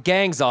pod. The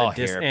gang's all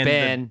dis- here. and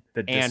Ben,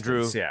 the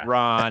Andrew, distance, yeah.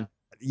 Ron.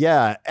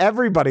 Yeah,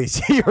 everybody's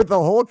here. The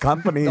whole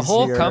company's The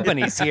whole here.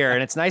 company's here,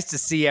 and it's nice to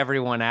see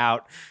everyone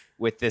out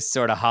with this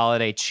sort of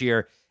holiday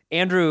cheer.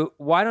 Andrew,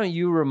 why don't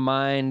you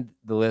remind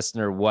the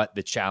listener what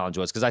the challenge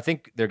was? Because I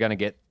think they're going to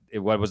get,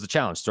 what was the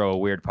challenge? Throw a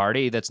weird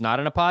party that's not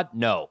in a pod?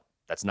 No,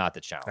 that's not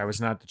the challenge. That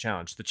was not the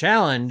challenge. The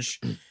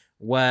challenge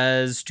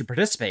was to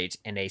participate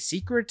in a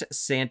secret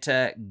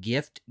Santa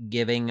gift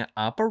giving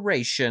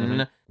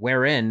operation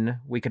wherein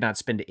we could not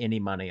spend any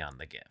money on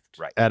the gift.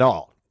 Right. At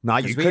all.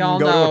 Not you Because we couldn't all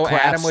go to know a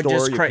craft Adam would store.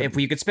 just you if couldn't-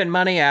 we could spend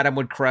money, Adam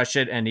would crush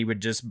it and he would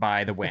just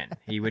buy the win.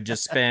 He would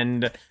just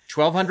spend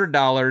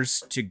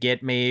 $1,200 to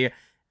get me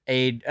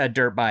a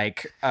dirt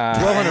bike.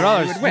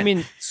 $1,200? He would You win.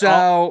 mean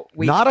so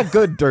we Not a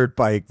good dirt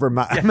bike,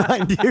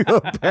 mind you,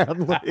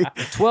 apparently.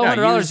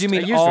 $1,200? You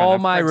mean used one all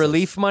off my Craigslist.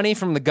 relief money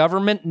from the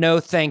government? No,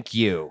 thank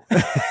you.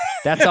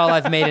 That's all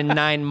I've made in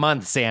 9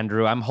 months,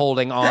 Andrew. I'm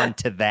holding on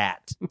to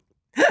that.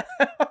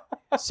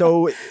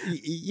 So,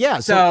 yeah.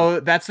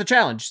 So that's the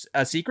challenge.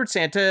 A secret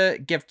Santa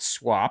gift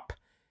swap.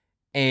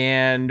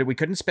 And we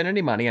couldn't spend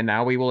any money, and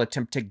now we will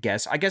attempt to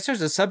guess. I guess there's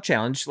a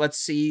sub-challenge. Let's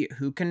see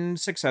who can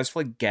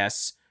successfully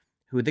guess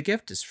who the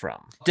gift is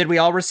from. Did we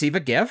all receive a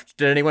gift?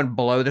 Did anyone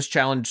blow this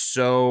challenge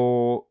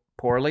so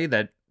poorly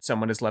that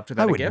someone is left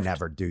without I a would gift?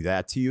 never do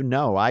that to you.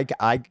 No, I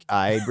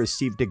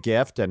received a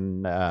gift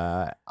and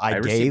I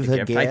received gave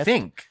a gift. I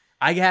think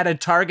I had a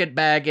Target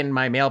bag in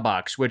my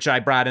mailbox, which I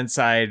brought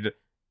inside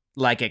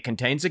like it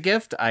contains a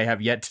gift. I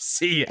have yet to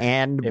see.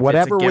 And if it's a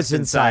whatever gift was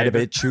inside of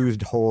inside. it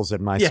chewed holes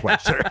in my Yeah.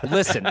 sweatshirt.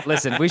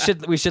 Listen.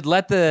 We should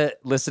let the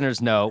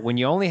listeners know, when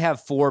you only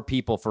have 4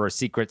 people for a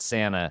secret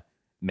Santa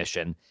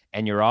mission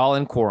and you're all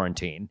in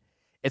quarantine,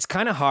 it's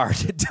kind of hard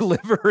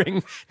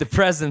delivering the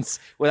presents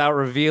without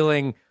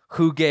revealing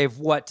who gave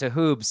what to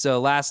whom. So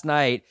last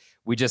night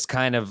we just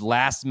kind of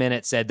last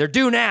minute said, they're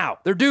due now.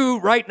 They're due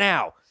right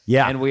now.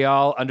 Yeah. And we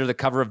all, under the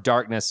cover of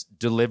darkness,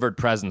 delivered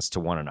presents to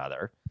one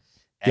another.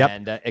 Yep.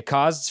 And it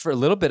caused for a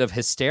little bit of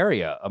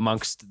hysteria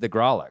amongst the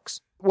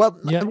Grawlix. Well,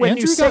 Yeah, when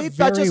Andrew you say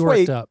got very just worked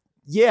wait, up.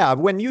 yeah,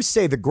 when you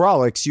say the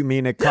Grawlix, you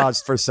mean it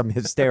caused for some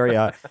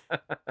hysteria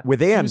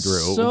with Andrew.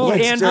 So,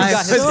 Let's Andrew just-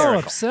 got so hysterical.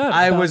 upset.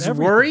 I about was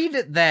everything.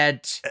 worried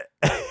that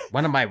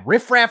one of my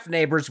riffraff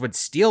neighbors would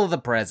steal the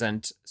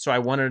present, so I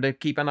wanted to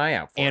keep an eye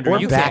out for Andrew, it.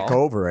 or you back can't-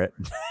 over it.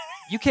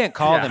 You can't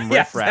call Yeah, them yeah,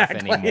 riffraff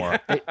exactly. anymore.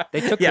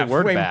 They took Yeah, the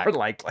word way back. more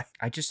likely.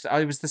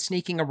 I was the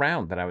sneaking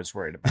around that I was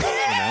worried about,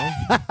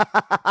 you know?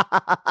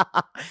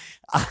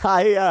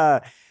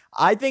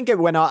 I think it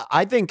went.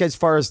 I think as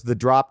far as the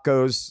drop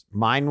goes,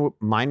 mine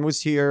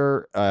was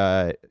here.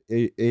 I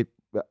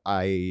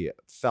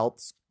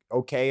felt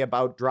okay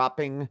about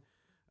dropping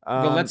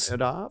let's-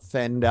 it off,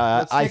 and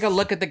Let's take a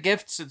look at the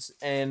gifts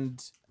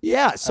and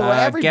yeah. So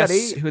everybody.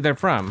 guess who they're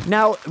from.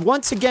 Now,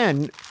 once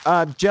again,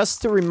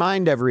 just to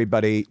remind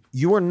everybody,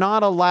 you are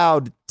not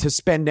allowed to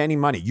spend any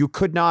money. You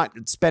could not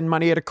spend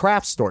money at a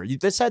craft store.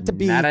 This had to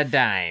be Not a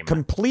dime.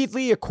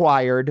 completely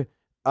acquired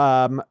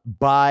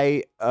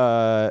by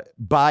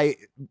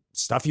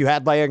stuff you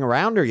had laying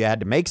around, or you had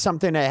to make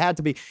something. It had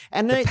to be,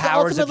 and The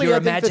powers of ultimately, your I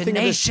think the thing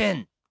of this-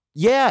 imagination.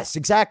 Yes,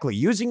 exactly.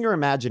 Using your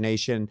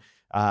imagination,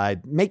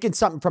 making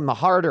something from the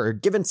heart, or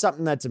giving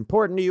something that's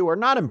important to you or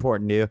not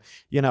important to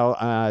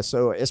you.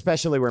 So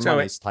especially where So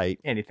money's tight.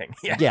 Anything.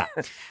 Yeah. Yeah.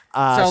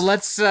 So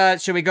let's,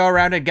 should we go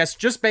around and guess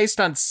just based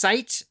on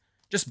sight,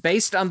 just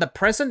based on the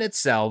present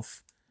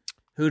itself,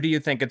 who do you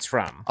think it's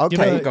from?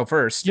 Okay. You go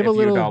first. Give if a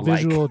little you don't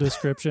visual like.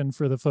 description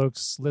for the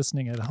folks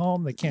listening at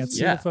home that can't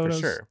see Yeah, the for photos.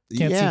 sure.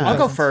 Can't see Yeah. the I'll go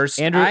presents.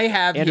 first. Andrew, I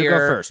have Andrew, here go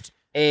first.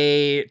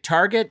 a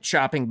Target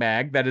shopping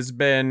bag that has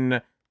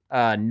been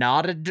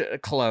knotted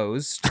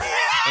closed.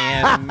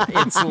 And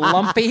it's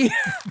lumpy.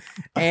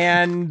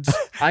 And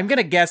I'm going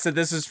to guess that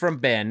this is from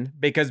Ben,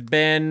 because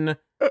Ben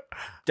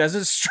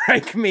doesn't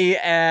strike me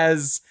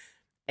as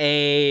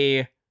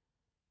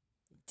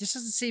this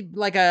doesn't seem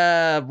like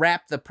a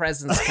wrap the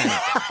presents kind of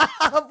guy.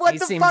 What He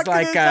the seems fuck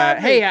like does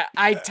that mean? hey,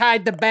 I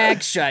tied the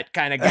bag shut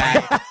kind of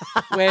guy,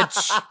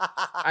 which,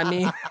 I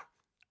mean,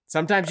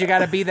 sometimes you got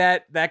to be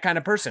that kind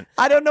of person.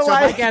 I don't know So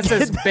why. my guess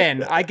is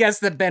Ben. I guess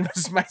that Ben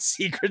was my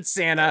Secret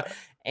Santa,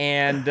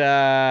 and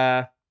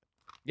that's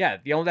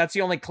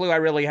the only clue I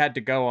really had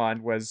to go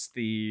on was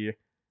the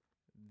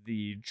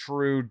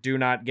true do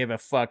not give a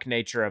fuck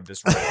nature of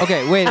this.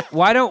 Okay, wait.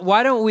 Why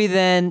don't we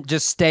then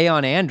just stay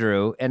on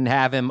Andrew and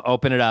have him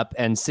open it up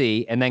and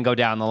see, and then go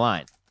down the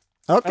line?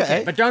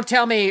 Okay. But don't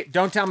tell me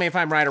if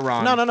I'm right or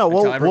wrong. No. until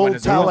We'll everyone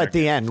is tell over. at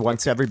the end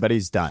once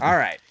everybody's done. All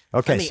right.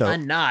 Okay. Let me So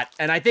unknot,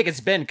 and I think it's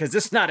Ben because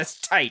this knot is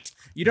tight.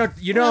 You don't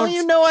Well,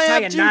 you know I tie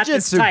have a knot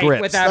this jujitsu tight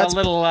grips. without That's a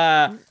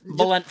little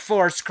blunt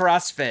force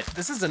CrossFit.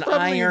 This is an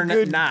probably a iron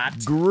good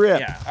knot. grip.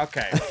 Yeah.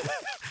 Okay.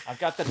 I've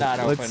got the knot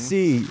open. Let's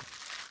see.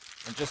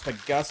 And just a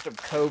gust of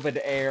COVID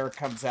air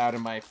comes out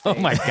of my face. Oh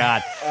my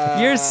God,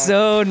 you're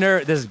so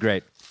nerd. This is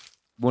great.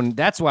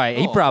 That's why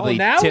he probably.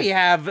 Well, now we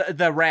have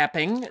the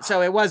wrapping.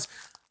 So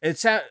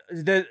it's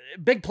the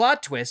big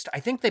plot twist. I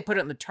think they put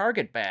it in the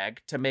Target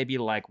bag to maybe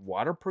like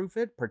waterproof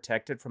it,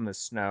 protect it from the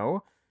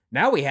snow.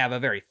 Now we have a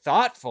very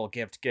thoughtful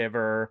gift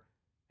giver,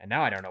 and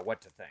now I don't know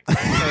what to think. So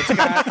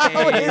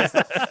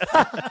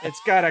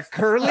it's got a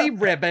curly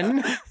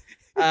ribbon.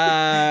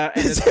 And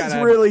This it's got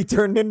has really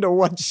turned into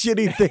what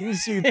shitty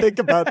things you think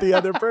about the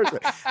other person.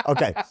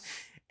 Okay.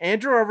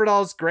 Andrew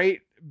Overdahl's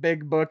great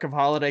big book of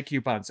holiday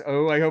coupons.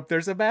 Oh, I hope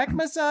there's a back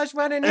massage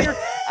one in here.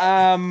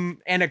 And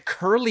a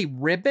curly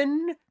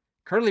ribbon.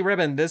 Curly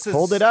ribbon. This is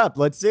Hold it up.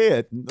 Let's see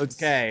it.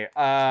 Okay.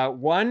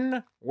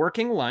 One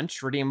working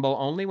lunch, redeemable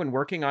only when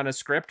working on a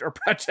script or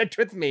project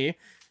with me.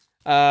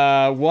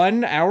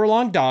 1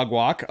 hour-long dog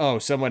walk. Oh,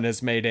 someone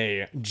has made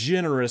a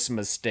generous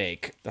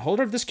mistake. The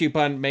holder of this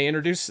coupon may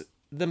introduce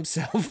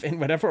themselves in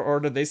whatever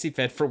order they see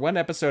fit for one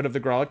episode of the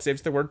Grawlix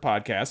Saves the Word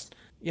podcast.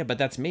 Yeah, but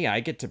that's me. I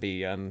get to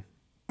be, I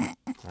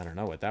don't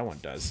know what that one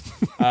does.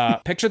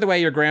 Picture the way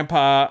your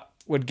grandpa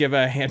would give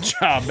a hand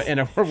job in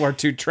a World War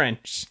II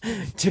trench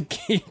to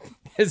keep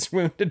his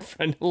wounded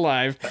friend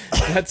alive.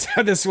 That's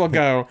how this will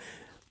go.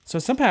 So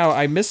somehow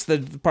I missed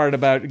the part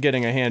about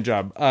getting a hand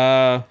job.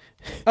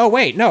 Oh,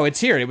 wait, no, it's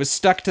here. It was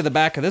stuck to the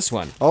back of this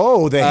one.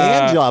 Oh, the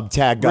hand job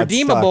tag got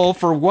Redeemable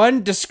for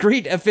one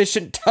discreet,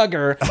 efficient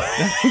tugger.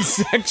 Nothing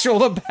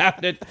sexual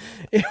about it.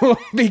 It will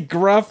be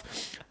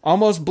gruff,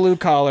 almost blue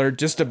collar,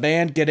 just a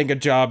man getting a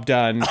job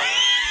done.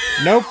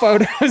 No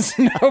photos,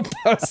 no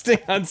posting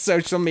on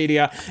social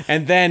media.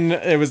 And then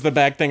it was the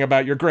back thing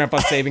about your grandpa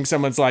saving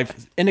someone's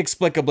life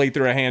inexplicably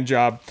through a hand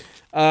job.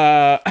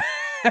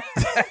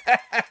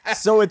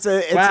 So it's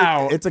a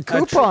Wow. it's a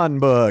coupon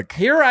book.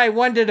 Here I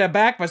wanted a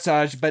back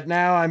massage, but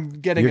now I'm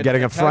getting You're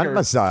getting a front tugger.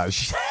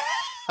 massage.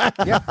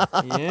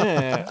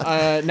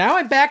 Yeah. Now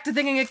I'm back to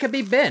thinking it could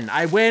be Ben.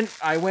 I went.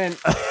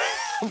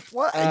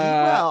 What?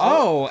 Well,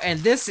 Oh, and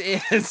this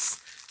is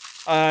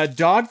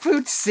dog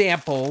food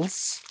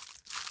samples,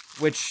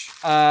 which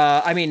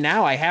I mean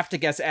now I have to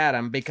guess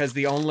Adam because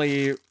the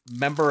only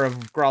member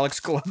of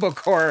Grawlix Globo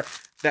Corps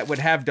that would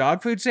have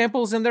dog food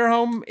samples in their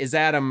home is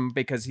Adam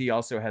because he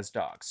also has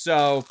dogs.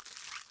 So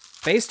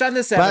based on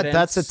this evidence, but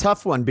that's a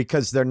tough one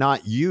because they're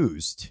not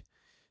used.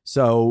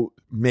 So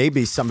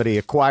maybe somebody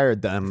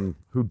acquired them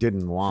who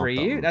didn't want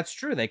free. them. That's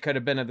true. They could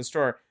have been at the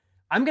store.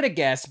 I'm gonna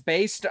guess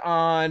based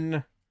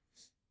on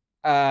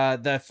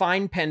the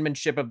fine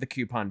penmanship of the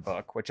coupon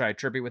book, which I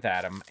attribute with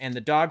Adam, and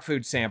the dog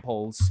food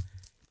samples,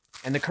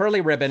 and the curly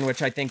ribbon,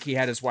 which I think he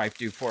had his wife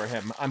do for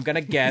him. I'm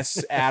gonna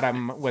guess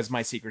Adam was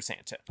my Secret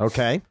Santa.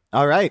 Okay.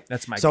 All right.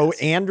 That's my So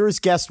guess. Andrew's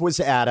guess was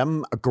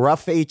Adam, a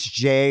gruff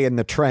HJ in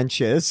the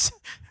trenches.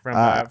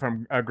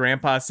 From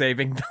Grandpa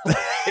saving the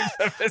life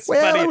of his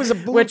Well, buddy, it was a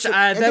blue- which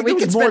I that think we it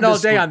could was more spend all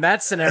just day for- on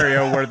that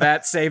scenario where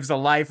that saves a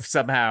life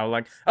somehow.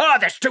 Like, oh,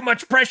 there's too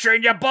much pressure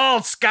in your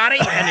balls, Scotty,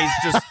 and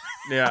he's just,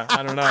 yeah,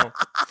 I don't know.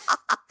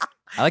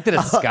 I like that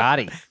it's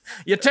Scotty.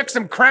 You took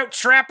some kraut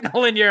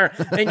shrapnel in your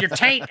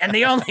taint, and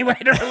the only way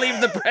to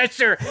relieve the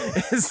pressure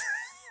is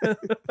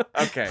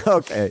okay.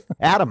 Okay.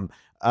 Adam,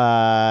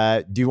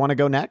 do you want to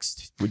go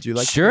next? Would you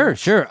like Sure.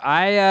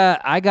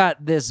 I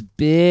got this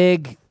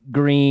big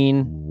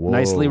green, Whoa.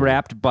 nicely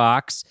wrapped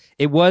box.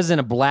 It was in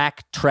a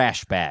black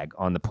trash bag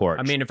on the porch.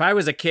 I mean, if I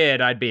was a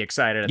kid, I'd be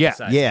excited at Yeah, the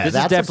size. Yeah, This is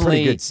that's a pretty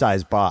definitely- good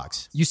sized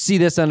box. you see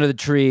this under the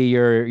tree,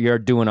 you're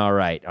doing all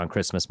right on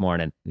Christmas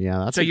morning. Yeah,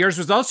 that's So yours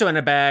was also in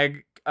a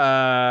bag.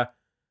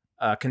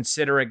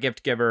 Consider a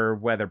gift giver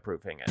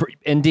weatherproofing it.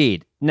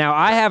 Indeed. Now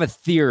I have a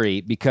theory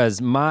because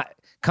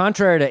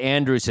contrary to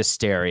Andrew's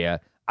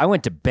hysteria, I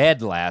went to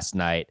bed last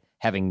night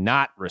having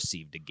not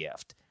received a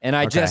gift, and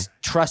I just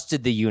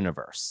trusted the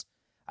universe.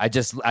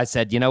 I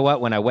said, you know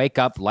what? When I wake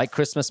up, like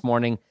Christmas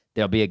morning,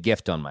 there'll be a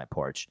gift on my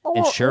porch.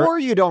 And sure, or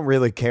you don't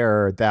really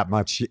care that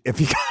much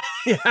if you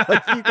got,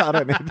 like you got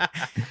it.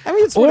 I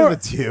mean, it's one of the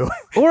two.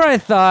 or I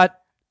thought,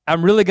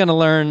 I'm really going to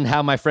learn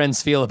how my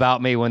friends feel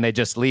about me when they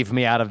just leave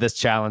me out of this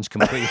challenge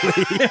completely.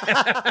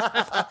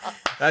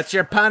 That's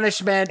your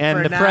punishment And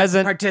for the not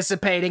present-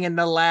 participating in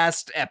the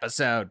last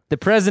episode. The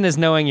present is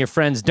knowing your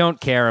friends don't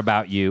care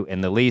about you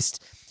in the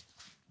least.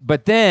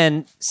 But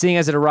then, seeing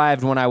as it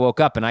arrived when I woke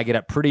up and I get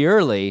up pretty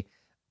early,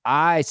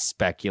 I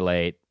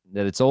speculate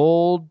that it's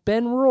old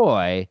Ben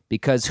Roy,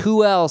 because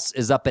who else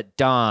is up at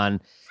dawn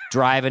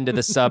driving to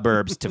the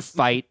suburbs to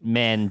fight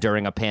men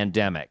during a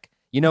pandemic?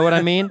 You know what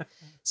I mean?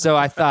 So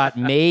I thought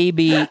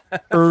maybe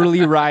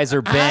early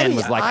riser Ben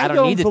was like, I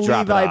don't need to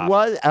drop it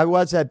off. I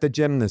was at the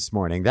gym this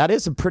morning. That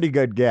is a pretty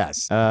good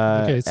guess.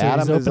 Okay, so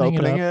Adam he's is opening it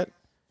opening up. it.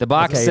 The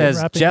box Okay. says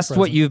Wrapping just the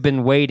what present. you've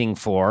been waiting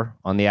for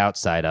on the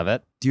outside of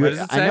it. Do you, What does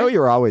it I know say?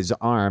 you're always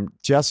armed.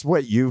 Just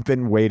what you've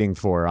been waiting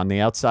for on the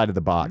outside of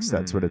the box.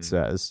 That's what it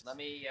says. Let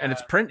me. And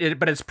it's printed,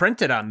 but it's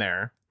printed on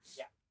there.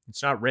 Yeah.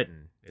 It's not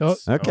written. Oh.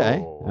 It's,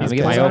 Okay. Let me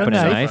get my Pulls out a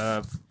opening knife.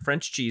 knife.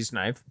 French cheese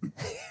knife.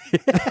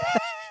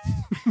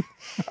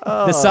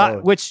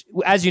 Which,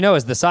 as you know,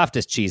 is the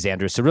softest cheese,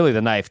 Andrew. So really,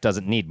 the knife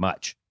doesn't need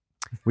much.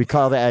 We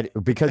call that,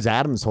 because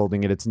Adam's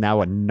holding it, it's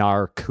now a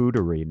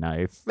narcuterie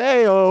knife.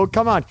 Hey, oh,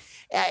 come on.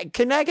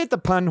 Can I get the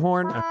pun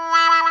horn?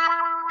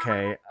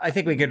 Okay. I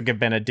think we could give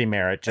Ben a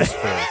demerit just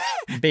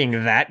for being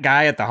that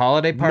guy at the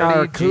holiday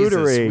party.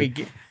 Charcuterie. Jesus,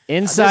 There's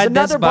Inside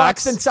another this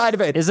box inside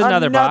of it. is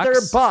another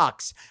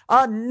box.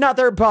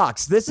 Another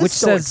box. This is which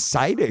so says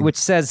exciting. which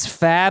says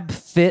Fab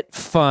Fit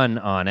Fun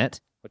on it.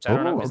 Which I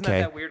don't know. Oh, Isn't okay.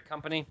 that weird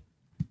company?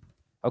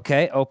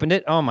 Okay, opened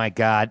it. Oh my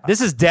God, this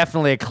is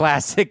definitely a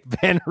classic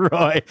Ben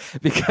Roy,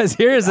 because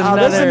here's there's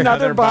another.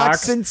 another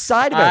box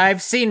inside of it.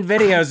 I've seen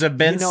videos of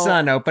Ben's You know,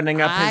 son opening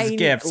up his I-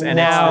 gifts, and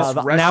now, it's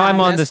this now I'm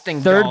on the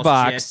Russian third nesting doll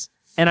box,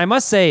 and I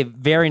must say,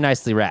 very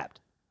nicely wrapped.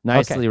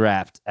 Nicely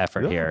wrapped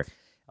effort Yeah. here.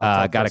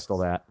 I'll Got crystal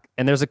that.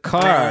 and there's a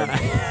card.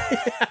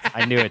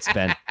 I knew it's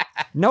Ben.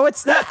 No,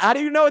 it's not. How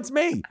do you know it's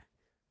me?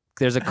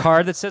 There's a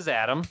card that says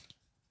Adam.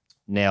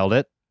 Nailed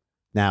it.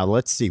 Now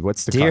let's see.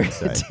 What's the Dear,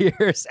 card say?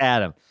 dearest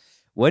Adam,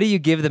 what do you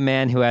give the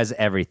man who has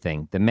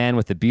everything? The man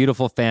with the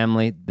beautiful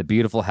family, the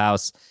beautiful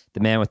house, the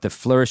man with the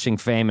flourishing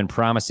fame and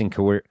promising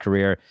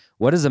career.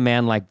 What does a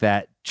man like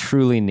that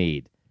truly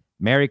need?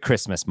 Merry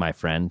Christmas, my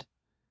friend.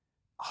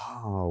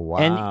 Oh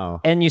wow!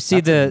 And you see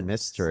That's a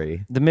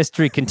mystery. the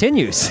mystery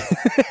continues.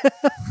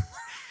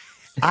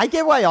 I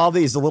get why all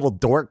these little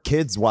dork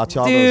kids watch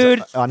all Dude,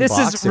 those this is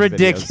unboxing videos.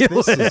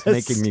 ridiculous. This is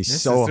making me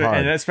This so is- hard.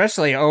 and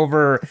especially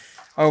over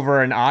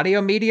an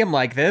audio medium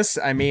like this.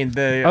 I mean,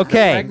 the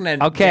Okay,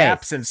 pregnant okay.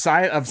 gaps of Here's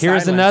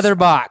silence. another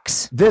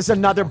box. There's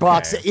another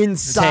box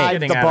inside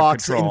Getting the out of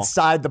box. control.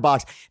 Inside the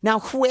box. Now,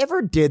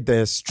 whoever did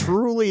this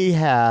truly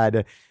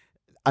had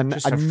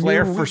Just a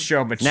flair new- for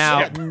showmanship.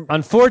 Now,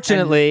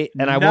 unfortunately,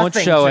 and I won't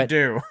Nothing show to it,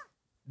 do.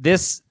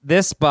 this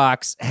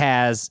box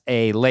has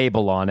a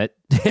label on it,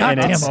 and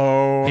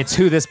it's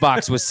who this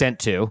box was sent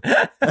to,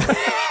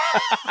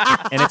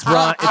 and it's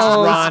Ron. It's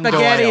Ron Doyle.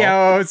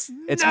 SpaghettiOs.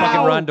 It's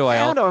fucking Ron Doyle.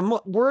 Adam,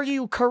 were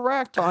you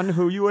correct on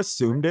who you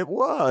assumed it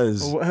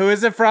was? Who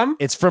is it from?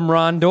 It's from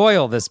Ron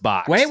Doyle. This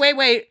box.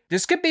 Wait.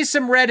 This could be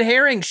some red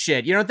herring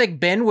shit. You don't think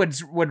Ben would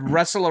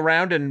rustle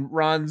around in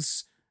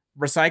Ron's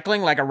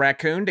recycling like a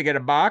raccoon to get a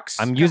box?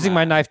 I'm using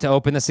my knife to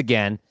open this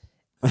again.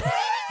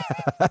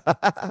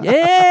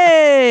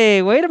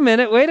 Yay! Wait a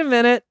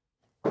minute.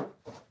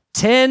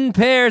 10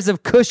 pairs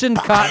of cushioned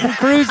cotton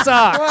crew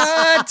socks.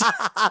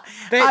 What?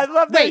 I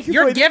love that Wait, you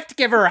your would- gift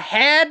giver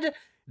had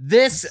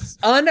this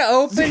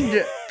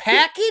unopened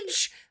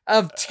package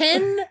of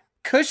 10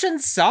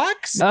 cushioned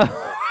socks?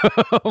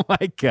 Oh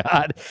my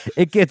God.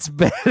 It gets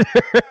better.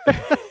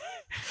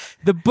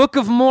 The Book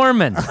of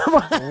Mormon.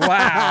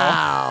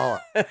 Wow.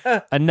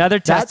 Another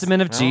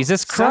testament of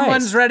Jesus Christ.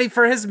 Someone's ready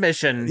for his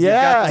mission.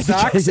 Yeah. You've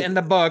got the socks and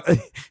the book.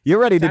 You're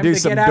ready to Time do to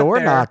some get out door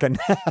there. knocking.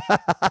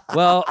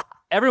 Well,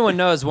 everyone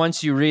knows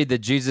once you read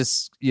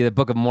the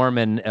Book of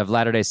Mormon of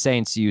Latter-day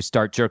Saints, you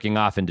start jerking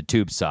off into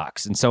tube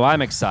socks. And so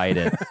I'm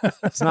excited.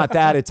 It's not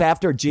that. It's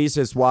after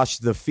Jesus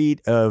washed the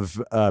feet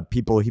of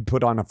people. He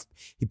put a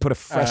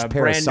fresh pair of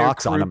Brand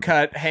socks new on crew them.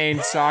 cut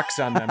Hanes socks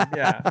on them.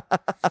 Yeah.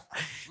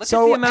 Look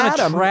So, at the amount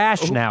Adam- of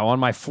trash now on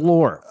my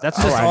floor. That's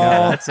Oh, just I know.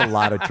 all. That's a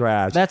lot of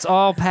trash. That's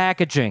all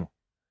packaging.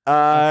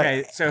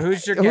 Okay, so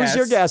who's your guess? Who's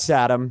your guess,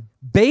 Adam?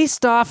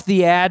 Based off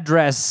the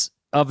address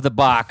of the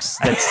box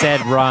that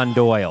said Ron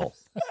Doyle.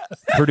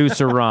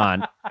 producer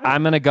Ron.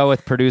 I'm going to go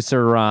with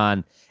producer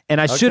Ron. And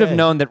I should have Okay.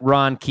 known that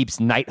Ron keeps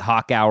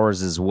Nighthawk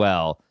hours as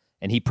well.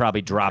 And he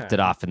probably dropped it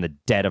off in the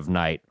dead of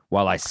night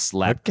while I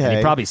slept. And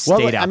he probably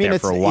stayed out there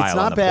for a while. It's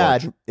not on the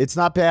bad. porch. It's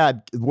not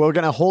bad. We're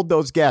going to hold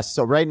those guests.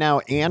 So right now,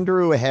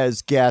 Andrew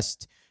has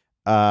guessed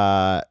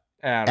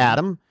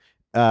Adam.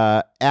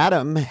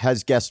 Adam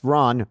has guessed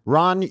Ron.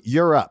 Ron,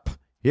 you're up.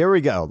 Here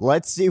we go.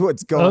 Let's see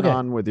what's going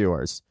on with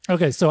yours.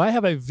 Okay, so I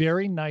have a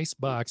very nice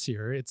box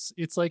here. It's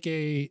like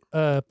a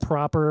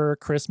proper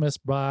Christmas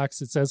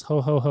box. It says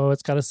ho ho ho.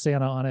 It's got a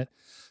Santa on it.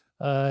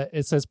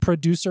 It says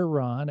producer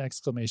Ron !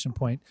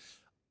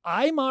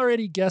 I'm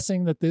already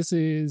guessing that this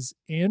is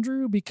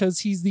Andrew because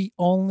he's the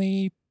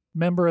only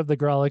member of the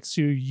Grolix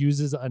who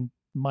uses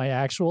my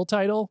actual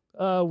title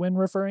when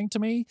referring to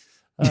me.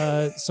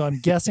 So I'm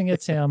guessing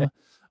it's him.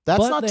 That's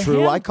But not the true.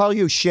 hand- I call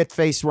you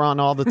shitface Ron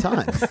all the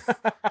time.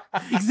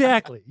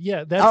 Exactly.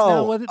 Yeah, that's Oh,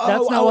 not what I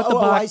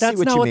box. see That's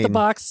what not you what the mean.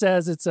 box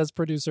says. It says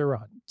producer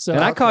Ron. So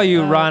And I call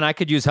you uh, Ron. I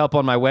could use help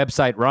on my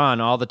website, Ron,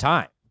 all the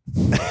time.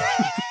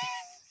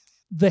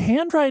 the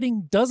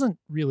handwriting doesn't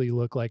really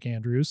look like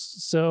Andrew's,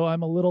 so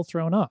I'm a little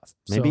thrown off.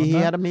 Maybe he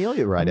had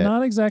Amelia write I'm it.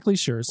 not exactly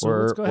sure. So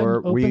let's go ahead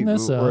and open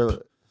this up. or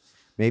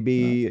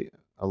maybe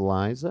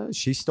Eliza. Is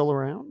she still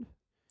around?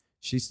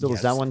 Is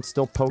that one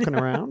still poking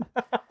around?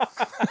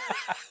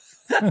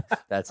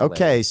 That's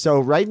Okay, so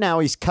right now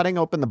he's cutting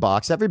open the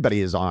box. Everybody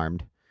is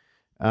armed.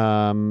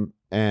 And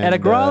At a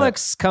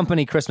Grolix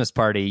company Christmas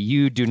party,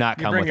 you do not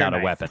You come bring your without a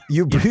knife. weapon.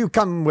 you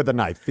come with a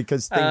knife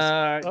because things.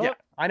 Yeah,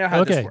 I know how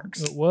Okay. this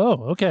works.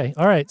 Whoa. Okay.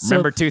 All right. So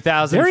Remember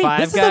 2005,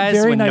 this is a guys,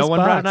 very when no nice one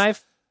brought a box.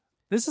 knife?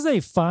 this is a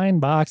fine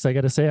box. I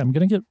got to say,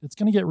 it's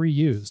gonna get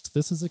reused.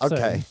 This is exciting.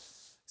 Okay.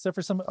 Except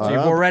for some. So you've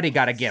already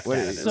got a gift. What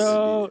out of is-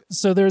 this.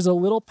 So there's a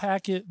little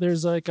packet.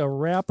 There's like a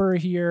wrapper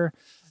here,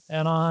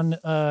 and on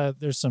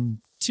there's some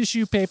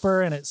tissue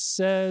paper, and it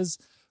says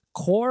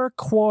Core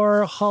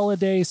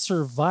Holiday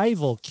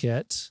Survival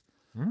Kit.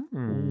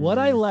 What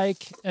I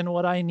like and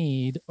what I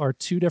need are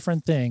two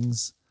different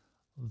things.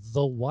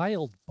 The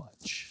Wild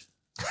Bunch.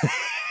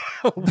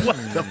 What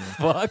the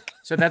fuck?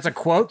 So that's a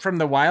quote from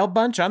the Wild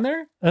Bunch on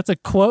there? That's a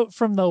quote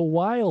from the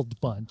Wild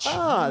Bunch.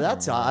 Ah,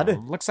 that's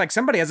odd. Looks like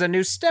somebody has a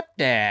new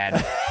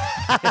stepdad.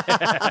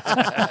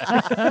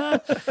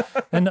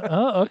 And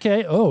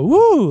okay. Oh,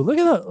 woo! Look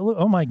at that.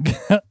 Oh my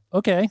god.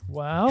 Okay.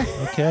 Wow.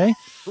 Okay.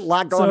 A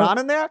lot going So- on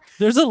in there.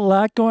 There's a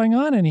lot going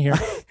on in here.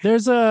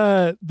 There's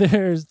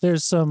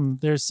some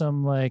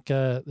like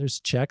there's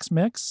Chex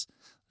Mix.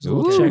 There's a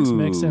little Chex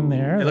Mix in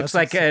there. It looks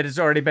That's like it has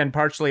already been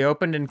partially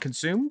opened and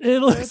consumed. It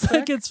looks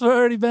like it's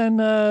already been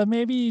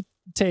maybe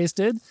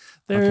tasted.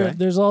 Okay.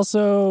 There's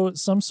also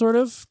some sort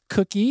of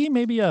cookie,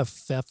 maybe a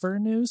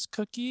Pfeffernuss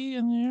cookie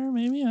in there,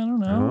 maybe, I don't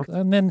know.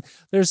 And then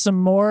there's some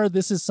more.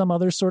 This is some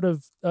other sort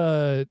of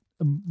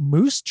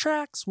moose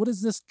tracks. What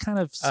is this kind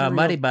of cereal?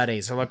 Muddy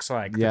Buddies, it looks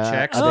like. Yeah, The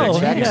checks. Oh, the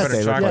yes, chocolate they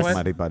look chocolate. like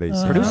Muddy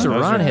Buddies. Producer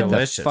Those Ron are hit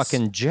delicious. the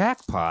fucking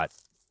jackpot.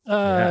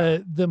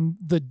 A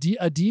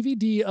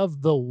DVD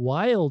of the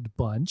Wild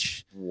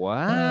Bunch,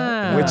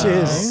 Wow. Which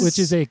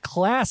is- a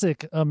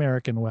classic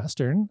American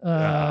Western.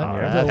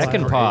 yeah. The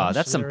Peckinpah. Wild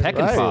That's some Bunch.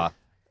 Peckinpah.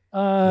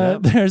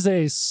 There's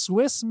a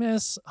Swiss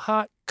Miss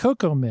hot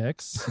cocoa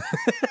mix.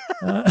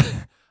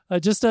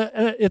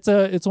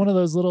 It's one of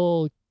those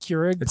little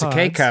Keurig. It's a pods.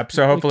 K-cup,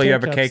 so hopefully you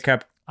have a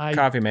K-cups. K-cup I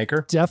coffee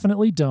maker.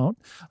 definitely don't.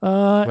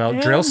 Well,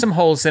 drill some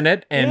holes in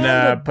it and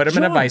and put them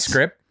in a joint. vice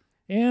grip.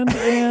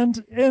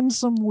 and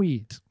some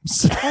weed.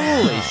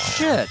 Holy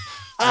shit.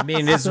 I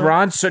mean, is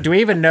Ron? So, do we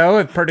even know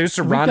if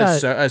producer Ron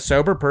is got- a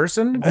sober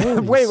person?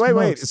 Holy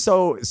Wait.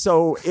 smokes.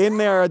 So in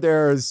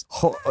there's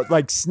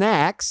like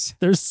snacks.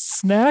 There's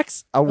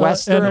snacks, A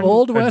Western, an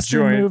old a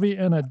Western joint. movie,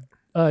 and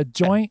a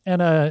joint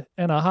and a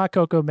hot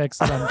cocoa mix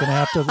that I'm gonna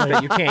have to that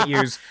like. you can't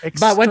use.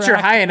 But once you're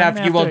Extract- high I'm enough,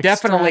 gonna you have will to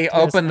definitely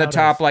extract this open the out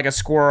top of- like a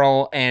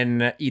squirrel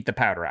and eat the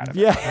powder out of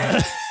it.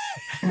 Yeah.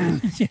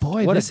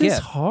 Boy, What a this is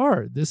gift.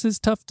 hard. This is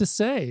tough to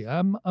say.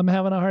 I'm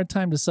having a hard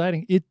time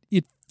deciding.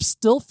 It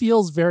still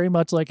feels very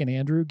much like an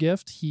Andrew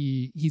gift.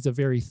 He's a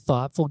very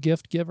thoughtful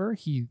gift giver.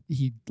 He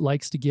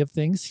likes to give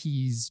things.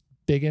 He's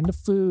big into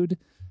food.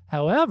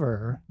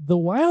 However, the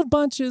Wild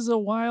Bunch is a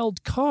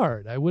wild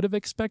card. I would have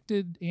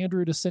expected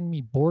Andrew to send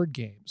me board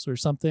games or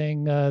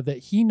something that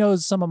he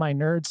knows some of my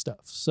nerd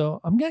stuff.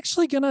 So I'm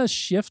actually gonna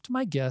shift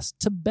my guess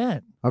to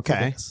Ben. for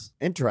Okay. this.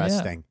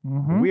 Interesting. Yeah.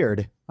 Mhm.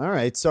 Weird. All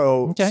right.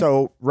 So Okay.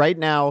 so right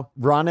now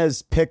Ron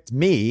has picked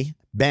me,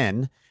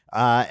 Ben,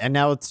 and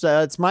now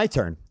it's my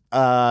turn.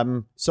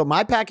 So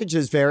my package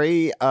is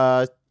very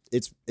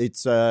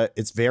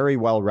it's very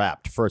well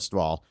wrapped. First of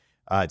all,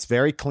 it's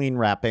very clean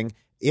wrapping.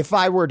 If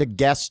I were to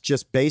guess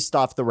just based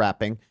off the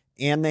wrapping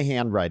and the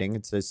handwriting,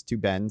 it says to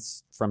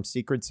Ben's from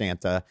Secret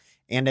Santa,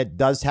 and it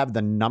does have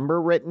the number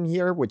written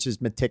here, which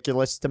is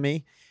meticulous to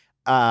me,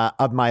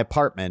 of my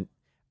apartment.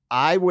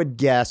 I would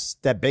guess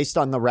that based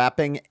on the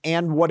wrapping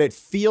and what it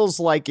feels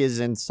like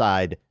is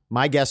inside,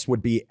 my guess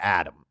would be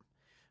Adam,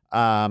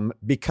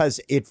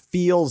 because it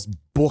feels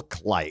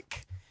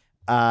book-like.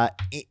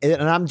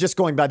 And I'm just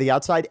going by the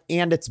outside,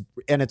 and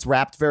it's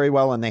wrapped very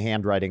well, and the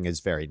handwriting is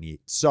very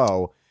neat.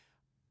 So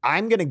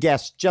I'm gonna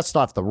guess just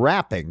off the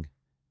wrapping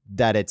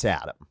that it's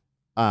Adam.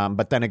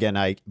 But then again,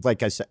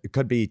 like I said, it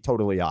could be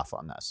totally off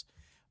on this.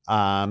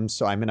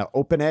 So I'm gonna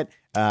open it,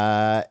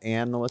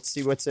 and let's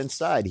see what's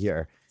inside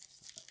here.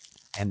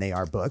 And they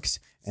are books.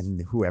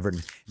 And whoever,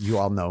 you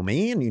all know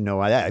me, and you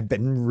know I've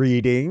been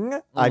reading.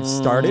 I've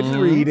started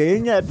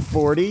reading at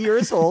 40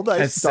 years old.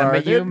 As some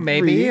of you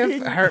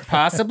maybe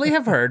possibly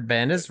have heard,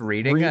 Ben is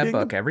reading a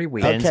book every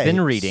week. Ben's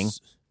been reading.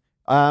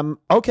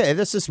 Okay,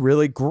 this is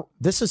really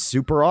this is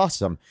super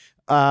awesome.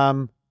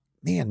 Man,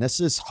 this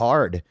is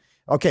hard.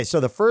 Okay, so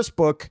the first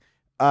book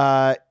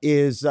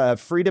is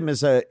 "Freedom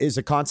is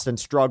a Constant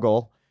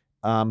Struggle"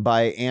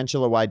 by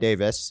Angela Y.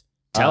 Davis.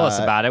 Tell us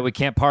about it. We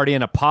can't party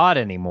in a pod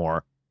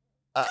anymore.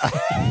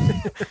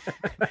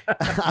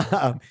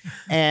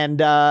 And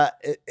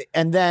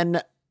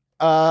then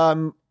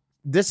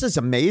this is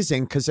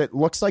amazing because it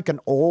looks like an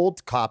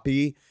old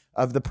copy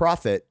of The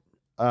Prophet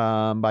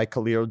by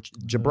Khalil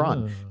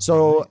Gibran.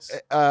 So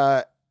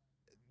nice.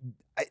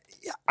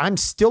 I'm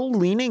still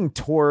leaning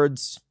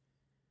towards,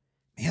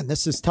 man,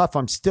 this is tough.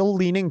 I'm still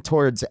leaning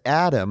towards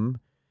Adam,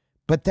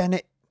 but then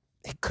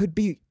it could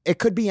be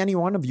any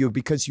one of you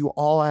because you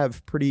all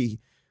have pretty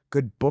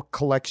good book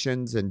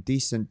collections and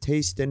decent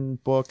taste in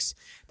books.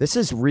 This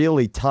is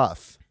really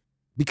tough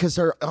because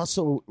they're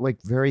also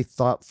like very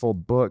thoughtful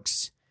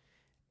books.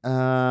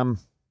 I'm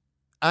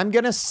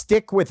going to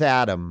stick with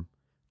Adam,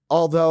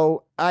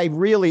 although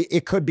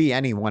it could be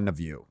any one of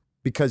you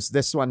because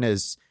this one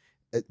is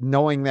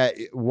knowing that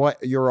what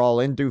you're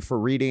all into for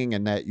reading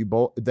and that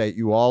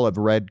you all have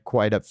read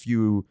quite a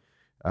few,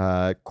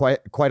 quite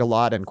a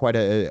lot and quite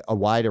a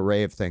wide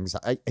array of things.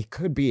 It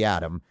could be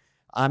Adam.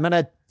 I'm going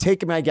to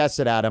take my guess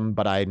at Adam,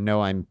 but I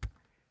know Okay.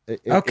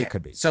 It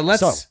could be. So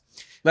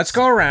let's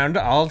go around.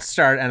 I'll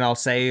start and I'll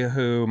say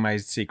who my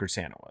Secret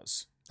Santa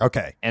was.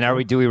 Okay.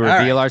 And do we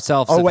reveal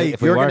ourselves? Oh, if wait,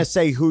 if we you're were? going to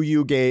say who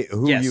you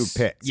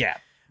picked. Yeah.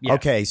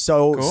 Okay,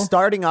 so Cool.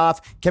 starting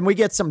off, can we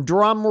get some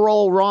drum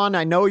roll, Ron?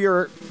 I know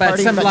you're But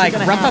partying, some but like you're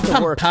gonna have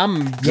to work.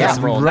 rum-pum Yes.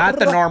 drum roll, not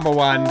the normal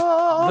one.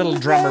 Little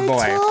drummer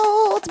boy.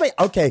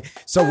 Okay,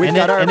 so we and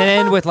got then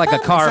end with like a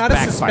car It's not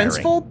as backfiring.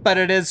 suspenseful, but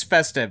it is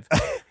festive.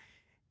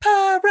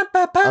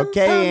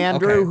 Okay,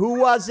 Andrew, Okay. who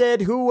was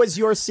it? Who was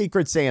your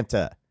Secret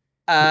Santa?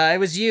 It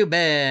was you,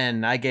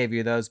 Ben. I gave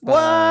you those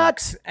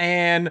books.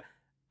 And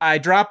I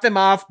dropped them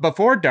off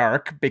before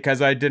dark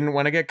because I didn't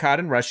want to get caught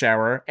in rush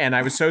hour. And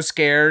I was so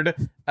scared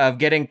of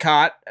getting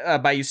caught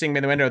by you seeing me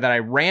in the window that I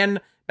ran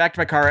back to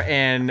my car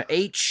and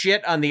ate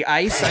shit on the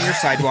ice on your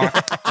sidewalk.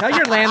 Tell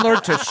your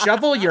landlord to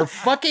shovel your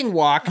fucking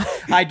walk.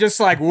 I just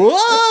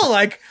whoa,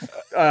 like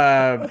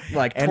And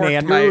torqued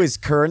Andrew is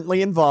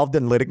currently involved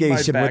in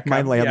litigation my with my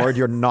backup, landlord. yeah.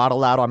 You're not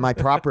allowed on my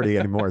property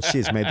anymore.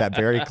 She's made that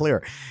very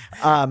clear.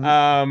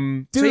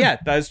 So Dude. yeah,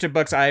 those two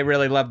books, I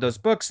really love those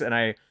books, and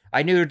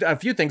I knew a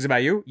few things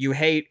about you. You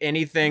hate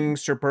anything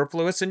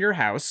superfluous in your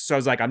house, so I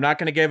was like, I'm not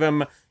going to give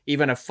him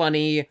even a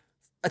thing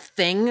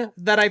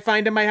that I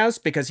find in my house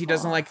because he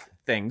doesn't like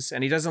things,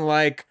 and he doesn't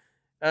like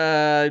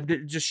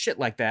just shit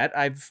like that.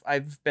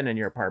 I've been in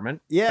your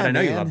apartment, Yeah, and I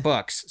know you man. love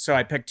books, so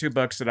I picked two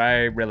books that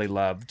I really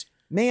loved.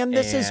 Man,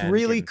 this is And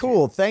really give it to you.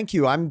 cool. Thank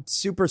you. I'm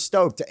super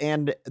stoked.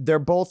 And they're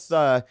both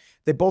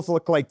they both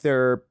look like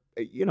they're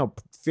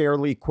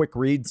fairly quick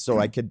reads, so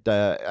I could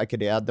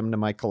add them to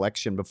my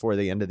collection before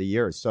the end of the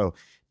year. So,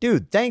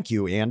 dude, thank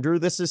you, Andrew.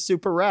 This is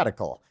super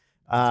radical.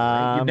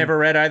 You've never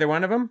read either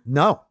one of them?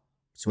 No.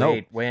 Sweet,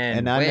 No. win,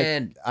 And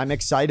win. I'm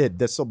excited.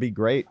 This will be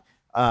great.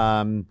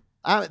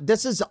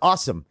 This is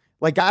awesome.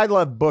 Like, I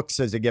love books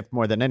as a gift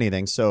more than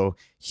anything. So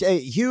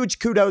huge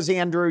kudos,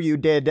 Andrew. You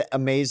did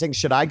amazing.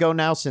 Should I go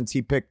now since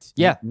he picked?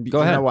 Yeah,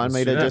 go ahead. You want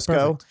me to Yeah, just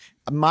perfect.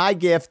 go? My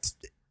gift,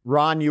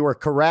 Ron, you were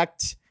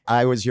correct.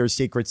 I was your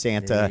Secret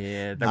Santa.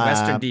 Yeah, the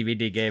Western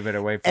DVD gave it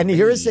away for And me.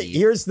 here's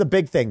the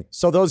big thing.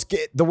 So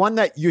the one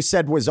that you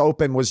said was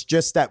open was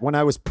just that when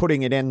I was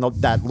putting it in,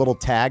 that little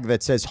tag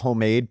that says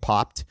homemade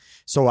popped.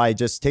 So I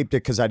just taped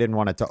it because I didn't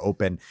want it to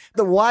open.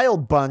 The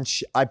Wild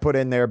Bunch I put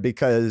in there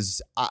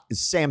because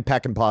Sam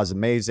Peckinpah is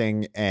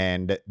amazing,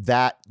 and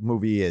that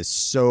movie is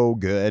so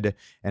good.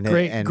 And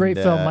Great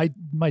film.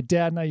 My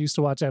dad and I used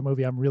to watch that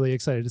movie. I'm really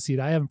excited to see it.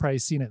 I haven't probably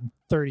seen it in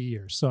 30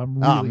 years, so I'm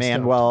really Oh man,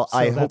 stoked. well, So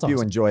I hope that's you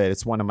awesome. enjoy it.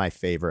 It's one of my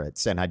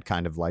favorites, and I'd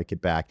kind of like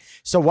it back.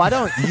 So why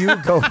don't you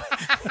go?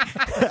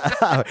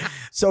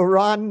 So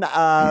Ron,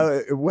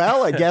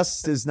 well, I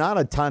guess there's not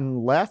a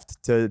ton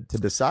left to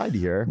decide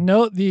here.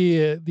 No,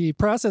 the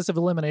process of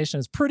elimination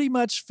has pretty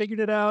much figured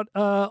it out.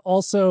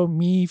 Also,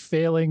 me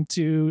failing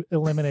to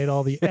eliminate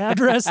all the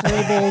address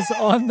labels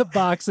on the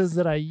boxes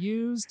that I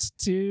used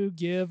to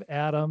give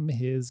Adam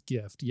his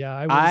gift. Yeah,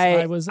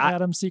 I was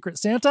Adam's Secret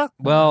Santa.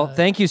 Well,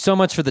 thank you so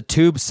much for the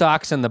tube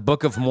socks and the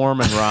Book of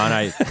Mormon,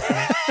 Ron.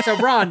 So,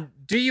 Ron,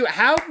 Do you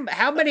how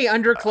many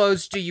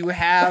underclothes do you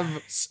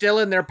have still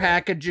in their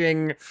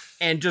packaging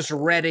and just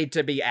ready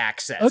to be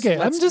accessed? Okay,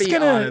 Let's I'm just be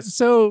gonna. honest.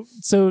 So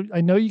I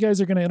know you guys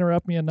are gonna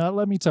interrupt me and not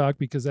let me talk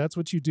because that's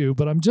what you do.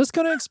 But I'm just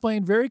gonna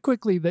explain very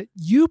quickly that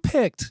you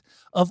picked,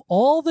 of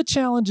all the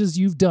challenges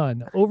you've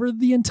done over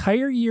the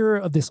entire year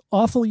of this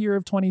awful year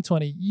of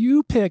 2020,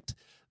 you picked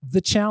the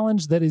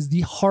challenge that is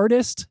the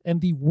hardest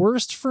and the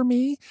worst for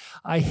me.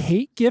 I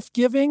hate gift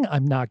giving.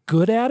 I'm not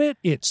good at it.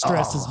 It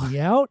stresses me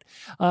out.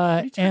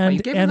 You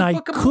And gave him the I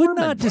Book of could Mormon.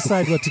 not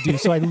decide what to do.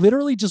 So I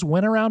literally just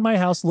went around my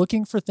house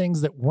looking for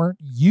things that weren't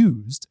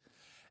used.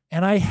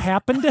 And I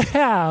happened to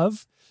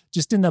have,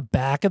 just in the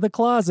back of the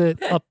closet,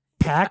 a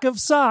pack of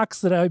socks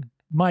that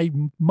my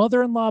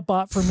mother-in-law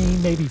bought for me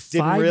maybe 5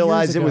 Didn't years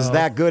realize it was ago.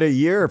 that good a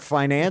year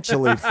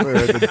financially for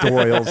the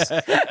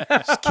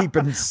Doyles. Just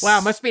keeping.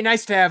 Wow, must be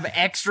nice to have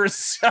extra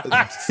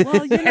socks.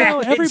 Well, you know,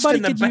 packaged everybody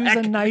in the could use back a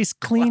of the nice,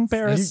 clean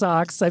pair of You-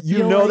 socks. I You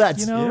feel know like, that's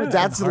you know,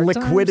 that's in hard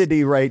times.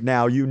 liquidity right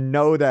now. You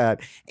know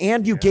that,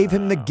 and you gave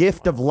him the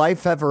gift of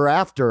life ever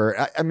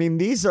after. I mean,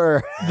 these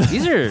are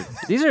These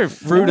are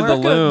fruit of the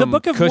loom. The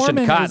Book of cushion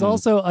Mormon cotton. is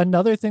also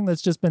another thing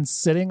that's just been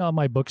sitting on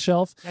my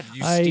bookshelf. Did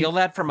you steal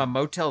that from a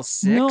Motel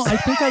 6? No, I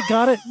think I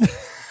got it.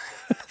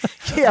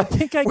 yeah. I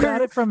think I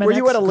got it from an Were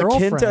you at a La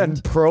Quinta in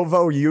ex-girlfriend.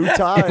 Provo,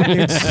 Utah, and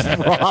you just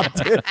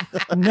robbed it?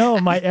 No,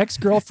 my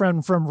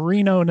ex-girlfriend from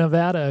Reno,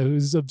 Nevada,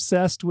 who's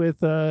obsessed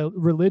with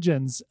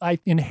religions. I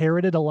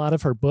inherited a lot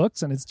of her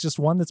books, and it's just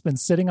one that's been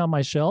sitting on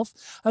my shelf.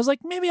 I was like,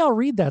 maybe I'll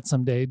read that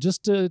someday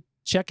just to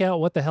check out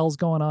what the hell's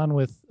going on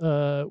with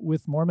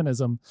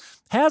Mormonism.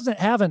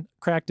 Haven't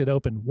cracked it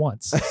open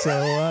once,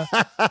 so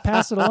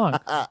pass it along.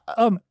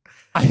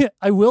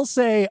 I will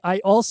say I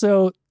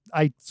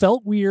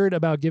felt weird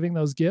about giving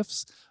those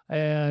gifts,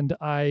 and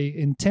I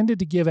intended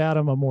to give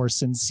Adam a more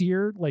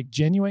sincere, like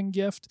genuine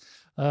gift.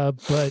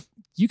 But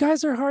you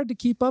guys are hard to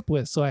keep up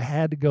with, so I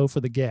had to go for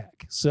the gag.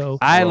 So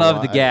I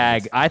love the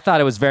gag. I thought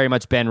it was very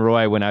much Ben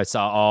Roy when I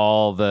saw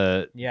all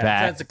the Yeah,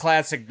 back. that's a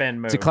classic Ben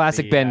move. It's a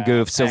classic Ben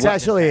goof, so It's what-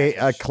 actually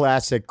a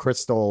classic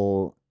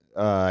Crystal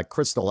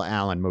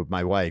Allen move.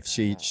 My wife,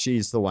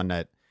 she's the one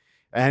that.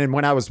 And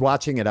when I was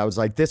watching it, I was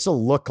like, "This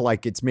will look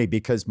like it's me,"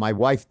 because my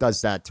wife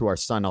does that to our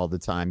son all the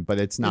time, but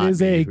it's not it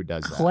is me a who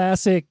does that.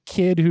 classic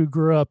kid who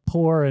grew up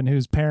poor and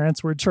whose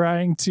parents were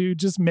trying to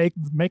just make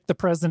the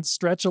present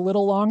stretch a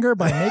little longer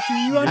by making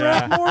you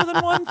unwrap more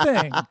than one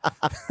thing.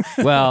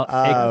 Well,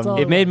 That's all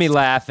it made me was.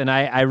 laugh, and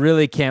I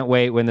really can't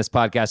wait when this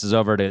podcast is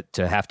over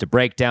to have to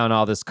break down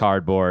all this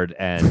cardboard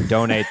and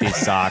donate these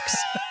socks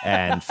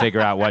and figure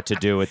out what to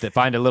do with it.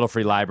 Find a little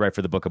free library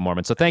for the Book of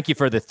Mormon. So thank you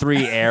for the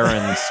 3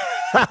 errands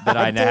that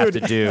I now have to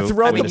do.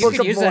 throw I the mean, with you Book this-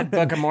 could of use Mormon. that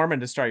Book of Mormon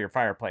to start your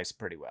fireplace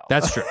pretty well.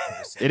 That's true.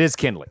 It is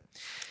kindling.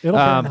 It'll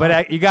burn But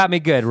hot. you got me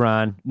good,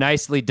 Ron.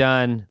 Nicely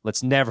done.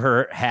 Let's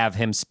never have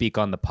him speak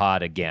on the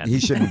pod again. He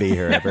shouldn't be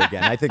here ever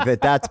again. I think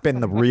that's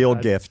been the real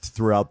gift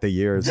throughout the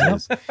years. is- I'll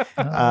just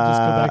go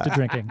back to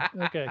drinking.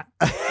 Okay.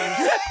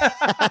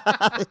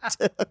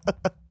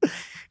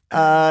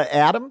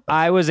 Adam?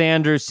 I was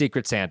Andrew's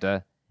Secret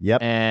Santa.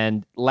 Yep.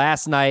 And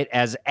last night,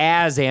 as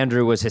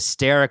Andrew was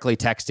hysterically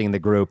texting the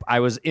group, I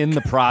was in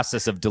the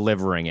process of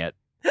delivering it.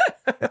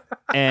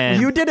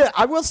 And You did it.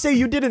 I will say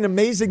you did an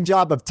amazing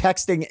job of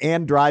texting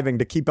and driving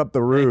to keep up the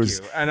Thank ruse.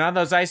 you. And on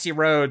those icy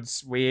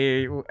roads,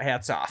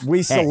 hats off.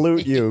 We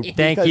salute you.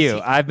 thank because you.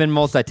 I've been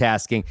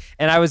multitasking,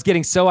 and I was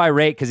getting so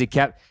irate because he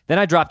kept. Then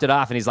I dropped it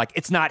off, and he's like,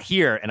 "It's not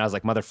here," and I was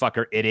like,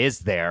 "Motherfucker, it is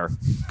there.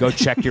 Go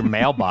check your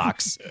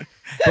mailbox."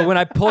 But when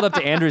I pulled up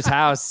to Andrew's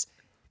house,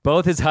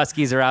 both his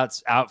huskies are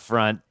out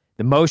front.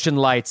 The motion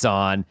lights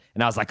on,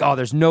 and I was like, "Oh,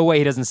 there's no way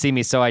he doesn't see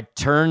me." So I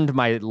turned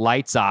my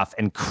lights off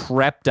and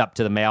crept up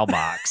to the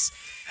mailbox.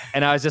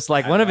 And I was just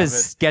like, one of his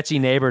sketchy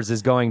neighbors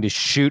is going to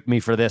shoot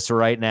me for this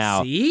right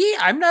now. See,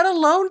 I'm not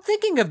alone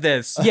thinking of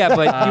this. Yeah,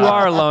 but you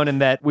are alone in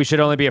that we should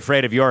only be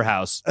afraid of your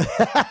house.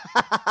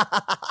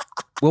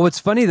 Well, what's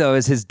funny though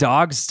is his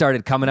dogs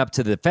started coming up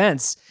to the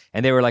fence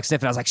and they were like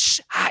sniffing. I was like, "Shh,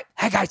 hi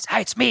guys,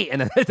 hi, it's me."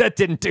 And that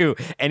didn't do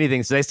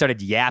anything. So they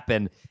started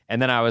yapping.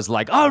 And then I was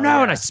like, "Oh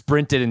no!" And I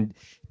sprinted and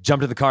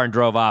jumped in the car and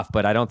drove off.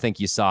 But I don't think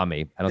you saw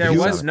me. I don't There think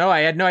you was saw me. no, I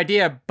had no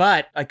idea,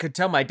 but I could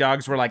tell my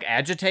dogs were like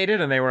agitated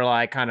and they were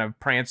like kind of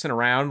prancing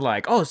around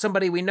like, "Oh,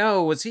 somebody we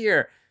know was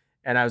here."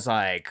 And I was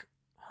like,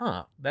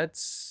 huh,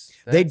 that's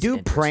They do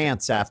interesting.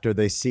 prance after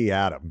they see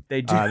Adam.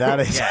 They do. That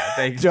is, Yeah,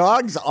 they-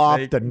 dogs They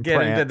often get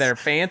prance. into their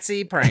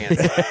fancy prance.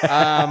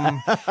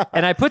 Um,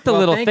 And I put the well,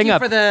 little thank thing you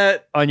up for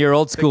the on your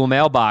old school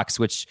mailbox,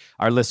 which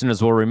our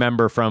listeners will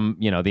remember from,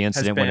 the has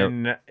incident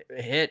when been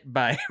hit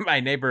by my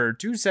neighbor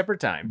 2 separate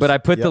times. But I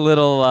put the Yep.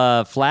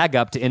 little flag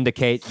up to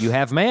indicate you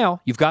have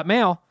mail. You've got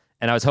mail.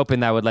 And I was hoping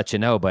that would let you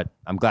know, but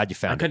I'm glad you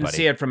found I couldn't buddy.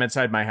 see it from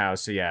inside my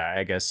house, so yeah,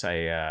 I guess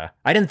I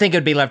didn't think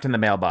it'd be left in the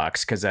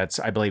mailbox because that's,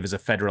 I believe, is a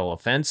federal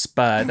offense,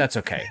 but that's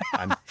okay.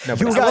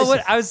 Nobody's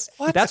guys-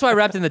 That's why I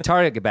wrapped it in the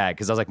Target bag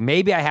because I was like,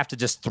 maybe I have to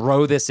just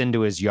throw this into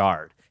his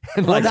yard.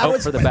 and Well, like that hope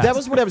was for the best. that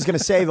was what I was going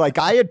to say. Like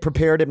I had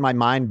prepared in my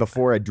mind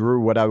before I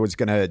drew what I was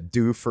going to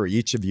do for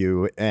each of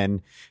you,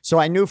 and so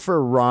I knew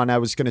for Ron I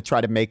was going to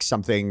try to make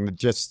something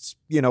just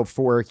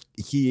for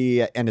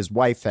he and his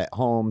wife at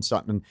home.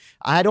 Something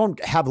I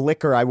don't have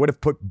liquor. I would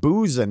have put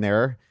booze in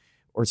there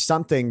or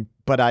something,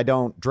 but I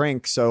don't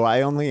drink, so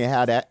I only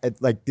had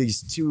like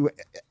these 2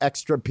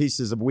 extra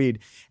pieces of weed.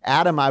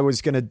 Adam, I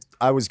was gonna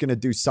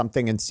do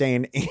something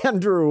insane.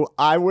 Andrew,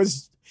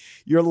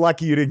 you're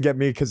lucky you didn't get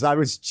me because I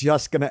was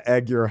just going to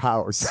egg your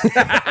house.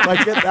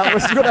 That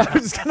was what I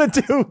was going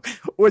to do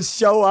was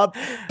show up,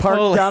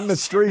 park down the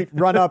street,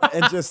 run up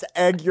and just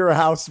egg your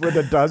house with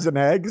a dozen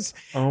eggs.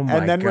 Oh my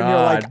And then when you're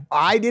like,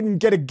 I didn't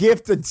get a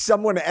gift and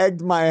someone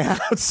egged my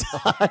house.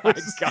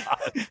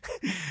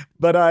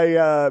 But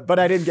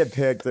I didn't get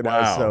picked. And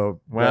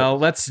Well,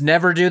 let's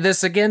never do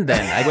this again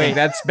then. I think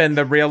that's been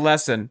the real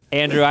lesson.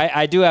 Andrew,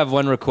 I do have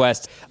one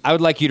request. I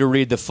would like you to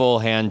read the full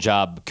hand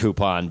job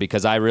coupon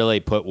because I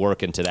really put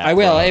work into that. I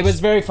will. promise. It was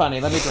very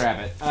funny. Let me grab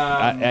it.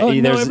 Oh,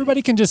 no,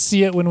 everybody can just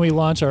see it when we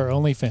launch our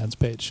OnlyFans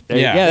page.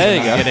 there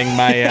you go. Getting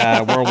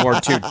my World War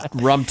II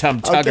rum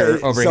tum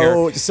tugger over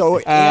here. So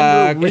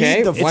Andrew, Okay,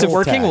 read the it's a full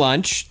working tag.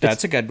 lunch.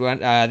 That's a good one.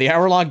 The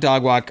hour-long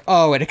dog walk.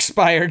 Oh, it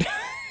expired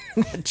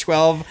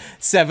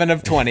 12/7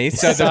 of 20.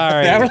 So the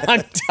Sorry.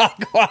 hour-long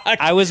dog walk.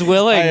 I was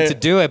willing to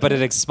do it, but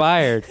it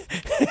expired.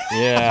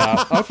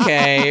 Yeah.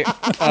 Okay.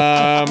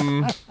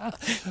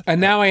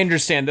 And now I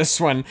understand this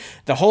one.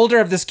 The holder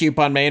of this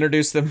coupon may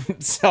introduce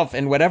themselves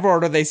in whatever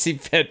order they see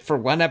fit for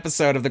one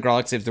episode of the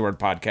Garlic Saves the Word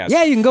podcast.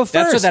 Yeah, you can go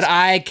That's so first. that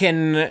I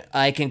can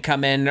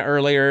come in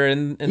earlier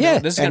and Yeah,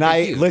 this is And gonna be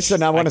I huge.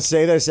 listen, I want to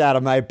say this,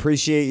 Adam. I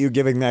appreciate you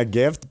giving that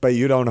gift, but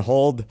you don't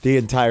hold the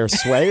entire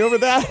sway over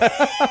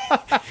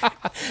that.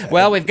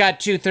 Well, we've got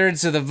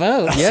 2/3 of the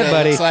vote. Yeah, so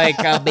buddy. It's like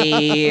I'll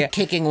be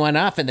kicking one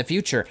off in the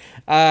future.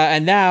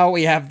 And now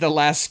we have the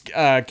last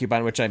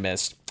coupon, which I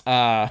missed.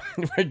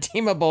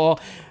 Redeemable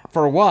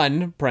for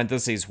one,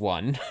 parentheses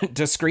one,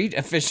 discreet,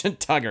 efficient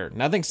tugger.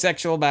 Nothing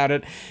sexual about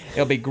it.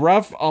 It'll be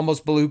gruff,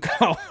 almost blue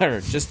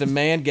collar. Just a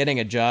man getting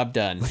a job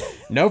done.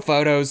 No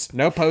photos,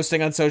 no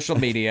posting on social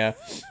media.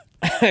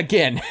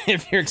 Again,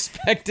 if you're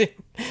expecting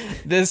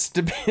this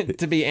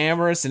to be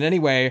amorous in any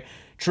way,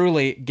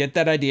 truly get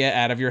that idea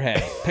out of your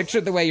head.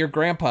 Picture the way your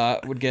grandpa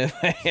would get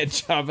a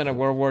job in a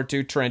World War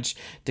II trench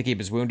to keep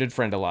his wounded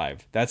friend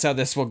alive. That's how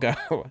this will go.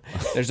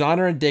 There's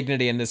honor and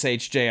dignity in this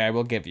HJ I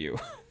will give you.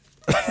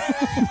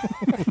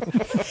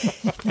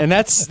 And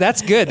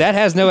that's good. That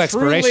has no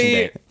expiration Truly-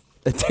 date.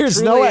 There's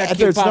Truly no a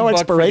there's coupon no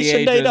book for the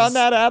expiration date ages. on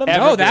that, Adam.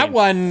 Ever- No, that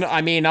Evergreen. one,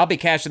 I mean, I'll be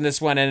cashing this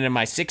one in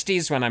my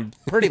 60s when I'm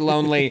pretty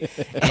lonely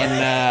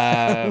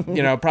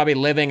and, probably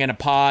living in a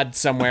pod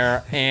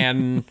somewhere.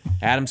 And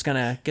Adam's going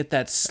to get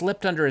that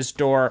slipped under his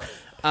door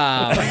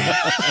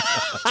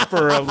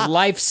for a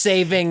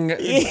life-saving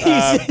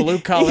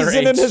blue-collar He's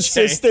in an HJ.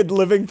 assisted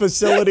living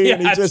facility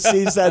and he Yeah. just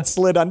sees that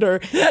slid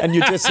under and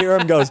you just hear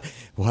him goes,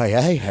 why,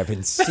 I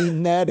haven't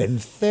seen that in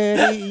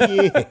 30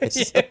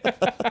 years.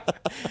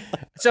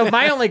 So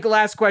my only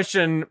last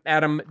question,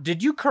 Adam,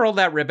 did you curl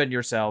that ribbon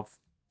yourself?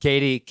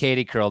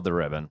 Katie curled the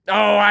ribbon.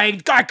 Oh, I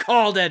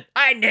called it.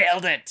 I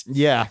nailed it.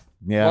 Yeah.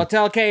 Yeah. Well,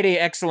 tell Katie,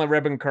 excellent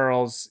ribbon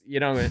curls.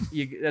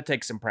 That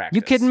takes some practice.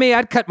 You kidding me?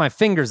 I'd cut my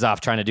fingers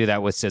off trying to do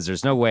that with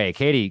scissors. No way.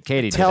 Katie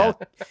did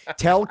that.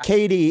 Tell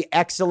Katie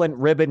excellent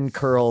ribbon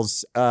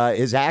curls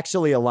is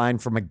actually a line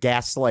from a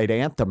Gaslight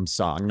Anthem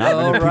song. Not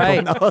many people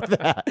right. know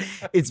that.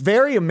 It's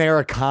very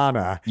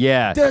Americana.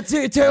 Yeah. That's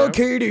it. Tell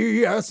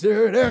Katie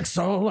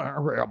excellent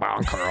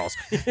ribbon curls.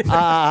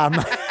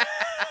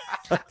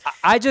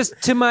 I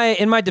just in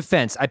my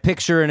defense, I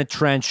picture in a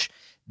trench,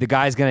 the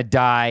guy's gonna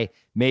die.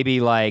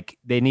 Maybe like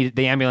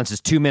the ambulance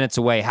is 2 minutes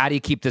away. How do you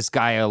keep this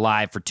guy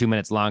alive for 2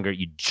 minutes longer?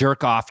 You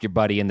jerk off your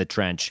buddy in the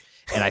trench,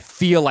 and I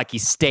feel like he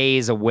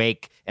stays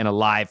awake and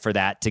alive for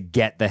that to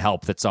get the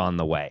help that's on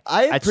the way.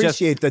 I That's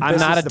appreciate that. I'm this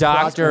not is a the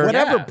process- doctor.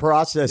 whatever Yeah.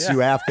 process you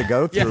have to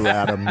go through,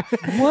 Adam.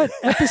 What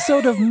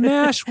episode of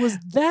MASH was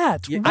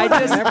that? I What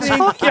just are you think-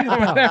 talking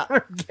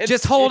about?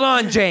 Just hold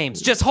on,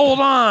 James. Just hold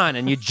on,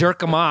 and you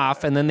jerk him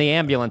off, and then the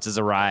ambulances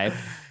arrive.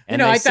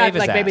 And I they thought save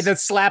his like maybe ass. the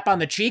slap on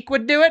the cheek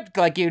would do it,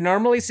 like you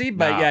normally see.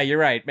 But No. yeah, you're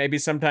right. Maybe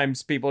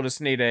sometimes people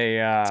just need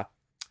a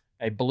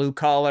blue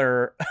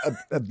collar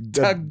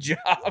tug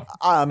job.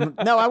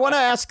 No, I want to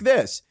ask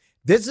this.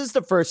 This is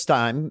the first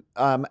time,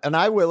 and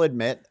I will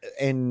admit,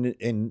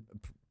 in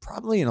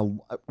probably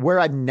where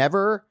I've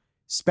never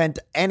spent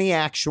any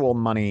actual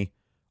money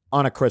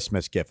on a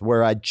Christmas gift,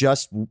 where I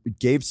just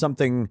gave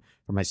something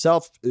for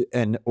myself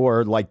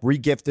or like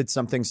regifted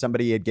something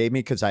somebody had gave me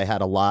because I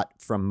had a lot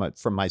from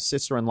my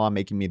sister-in-law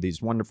making me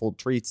these wonderful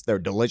treats. They're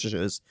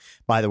delicious,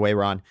 by the way,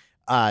 Ron.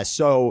 Let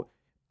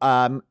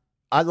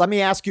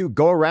me ask you,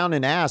 go around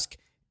and ask,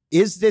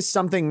 is this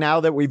something now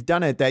that we've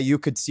done it that you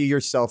could see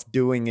yourself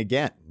doing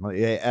again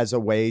as a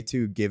way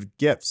to give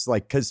gifts?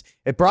 Like, because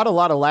it brought a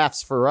lot of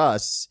laughs for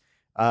us.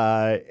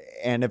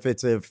 And if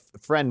it's a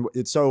friend,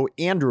 so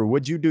Andrew,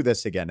 would you do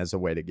this again as a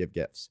way to give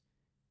gifts?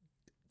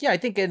 I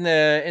think in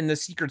the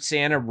Secret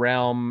Santa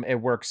realm, it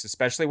works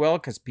especially well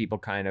because people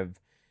kind of,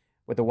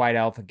 with the White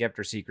Elephant gift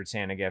or Secret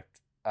Santa gift,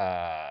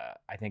 I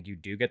think you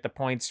do get the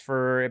points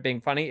for it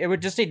being funny. It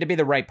would just need to be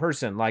the right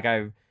person. Like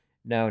I've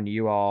known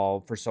you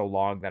all for so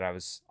long that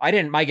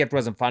my gift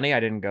wasn't funny. I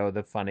didn't go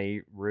the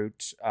funny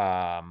route.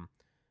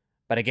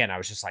 But again, I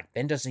was just like,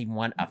 Ben doesn't even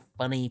want a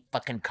funny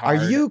fucking card.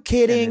 Are you in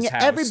kidding? his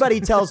house. Everybody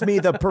tells me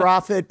The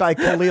Prophet by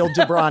Khalil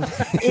Gibran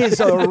is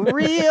a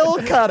real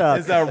cut up.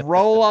 Is a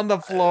roll on the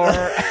floor.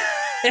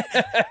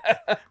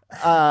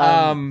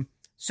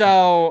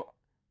 So,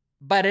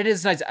 but it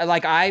is nice.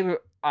 Like I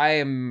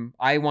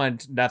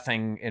want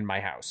nothing in my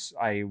house.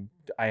 I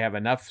have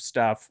enough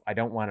stuff. I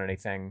don't want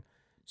anything.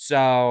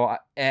 So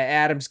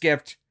Adam's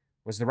gift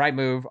was the right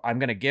move. I'm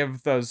going to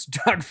give those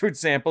dog food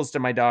samples to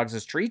my dogs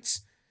as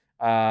treats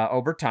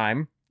over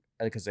time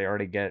because they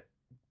already get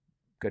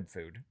good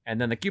food.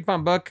 And then the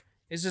coupon book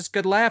is just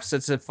good laughs.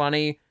 It's a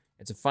funny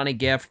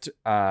gift.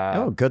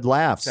 Good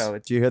laughs. so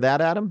Do you hear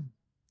that, Adam?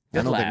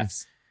 Good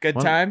laughs. Good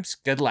times,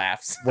 good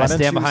laughs. I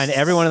stand behind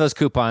every one of those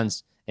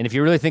coupons. And if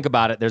you really think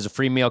about it, there's a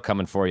free meal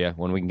coming for you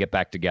when we can get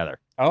back together.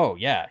 Oh,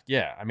 yeah.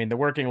 I mean, the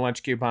working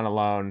lunch coupon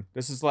alone,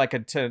 this is like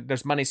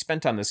there's money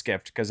spent on this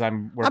gift because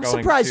I'm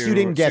surprised to you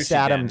didn't guess Sushi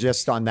Adam Den.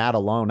 just on that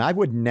alone. I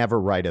would never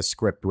write a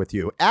script with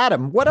you.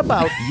 Adam, what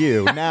about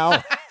you?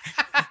 Now,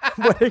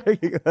 what are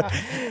you?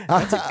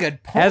 That's a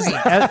good point.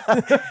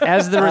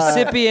 As the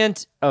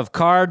recipient of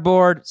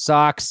cardboard,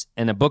 socks,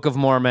 and a Book of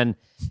Mormon,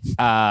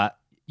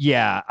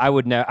 yeah, I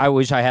would know. I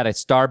wish I had a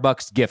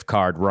Starbucks gift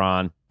card,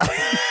 Ron.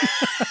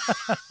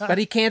 But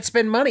he can't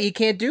spend money. He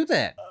can't do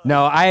that.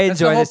 No, I That's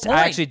the enjoy whole this. I point.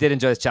 actually did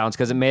enjoy this challenge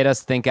because it made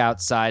us think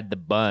outside the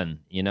bun.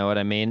 You know what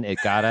I mean? It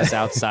got us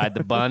outside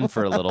the bun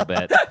for a little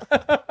bit.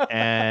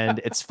 And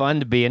it's fun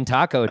to be in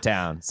Taco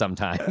Town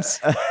sometimes.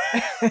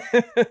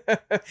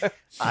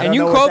 And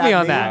you quote me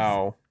on that.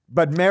 Wow.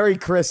 But Merry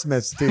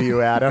Christmas to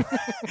you, Adam.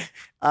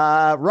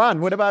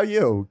 Ron, what about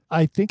you?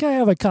 I think I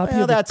have a copy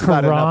Well, of the that's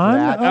about enough of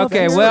Quran. that. Okay,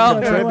 Thanks for well,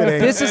 contributing.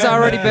 this has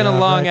already been a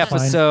long that's fine.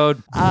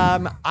 episode.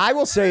 I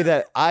will say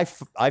that I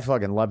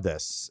fucking love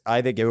this.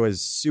 I think it was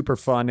super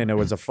fun, and it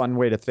was a fun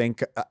way to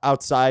think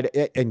outside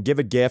and give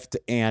a gift.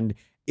 And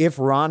if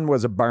Ron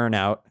was a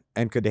burnout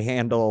and could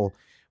handle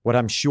what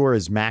I'm sure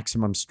is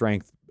maximum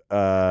strength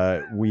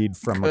weed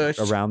from Kush.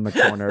 around the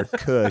corner,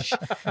 Kush,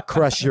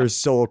 crush your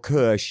soul,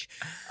 Kush.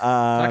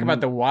 Talk about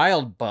the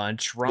Wild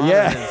Bunch. Ron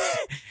yeah. and his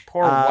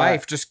poor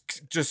wife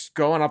just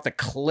going off the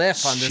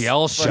cliff on this.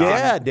 Shell fucking- shock.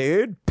 Yeah,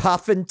 dude.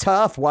 Puff and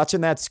tough. Watching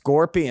that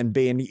scorpion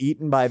being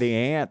eaten by the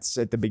ants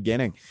at the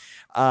beginning.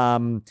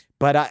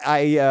 But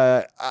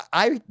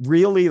I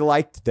really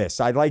liked this.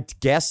 I liked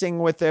guessing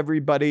with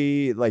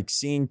everybody, like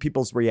seeing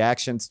people's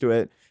reactions to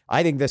it.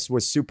 I think this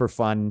was super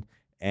fun.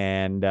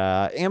 And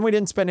we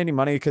didn't spend any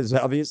money because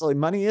obviously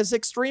money is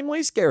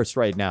extremely scarce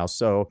right now.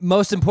 So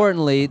Most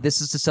importantly,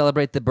 this is to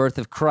celebrate the birth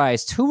of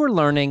Christ, who we're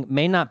learning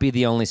may not be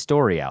the only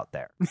story out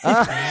there. There's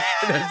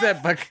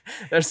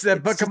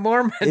that book of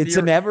Mormon. it's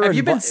an ever Have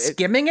you been invi-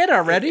 skimming it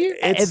already?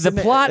 The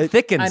plot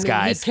thickens, I mean,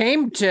 guys. he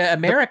came to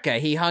America.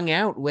 He hung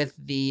out with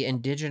the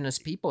indigenous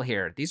people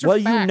here. These are Well,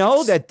 facts. you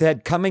know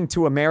that Coming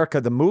to America,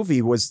 the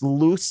movie, was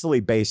loosely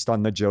based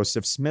on the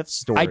Joseph Smith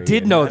story. I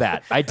did And know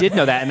that. I did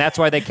know that. And that's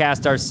why they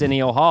cast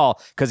Arsenio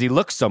Hall, because he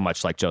looks so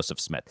much like Joseph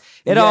Smith.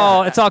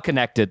 It's all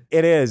connected.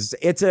 It is.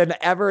 It's an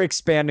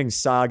ever-expanding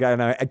saga,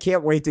 and I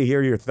can't wait to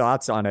hear your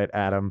thoughts on it,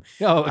 Adam.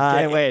 Oh,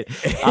 can't wait.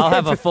 I'll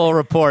have a full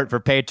report for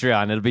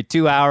Patreon. It'll be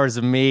 2 hours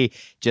of me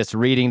just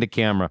reading to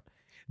camera.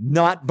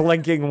 Not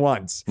blinking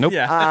once. Nope.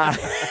 Yeah.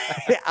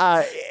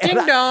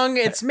 Ding dong,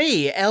 it's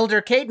me,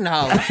 Elder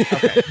Cadenholly.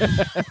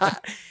 Okay.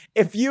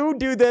 If you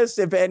do this,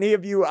 if any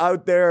of you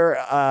out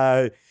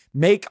there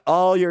make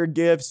all your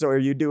gifts or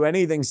you do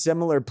anything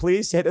similar,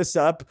 please hit us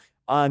up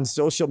on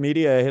social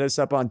media. Hit us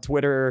up on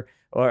Twitter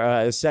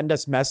or send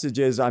us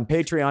messages on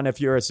Patreon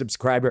if you're a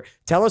subscriber.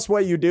 Tell us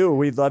what you do.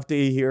 We'd love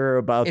to hear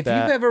about If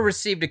that. you've ever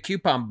received a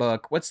coupon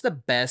book, what's the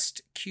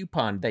best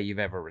coupon that you've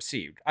ever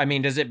received? I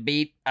mean, does it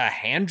beat a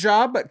hand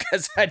job?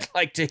 Because I'd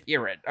like to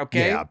hear it.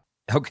 Okay. Yeah.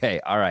 Okay,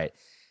 all right.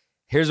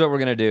 Here's what we're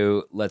going to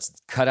do. Let's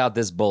cut out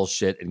this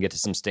bullshit and get to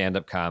some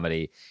stand-up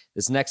comedy.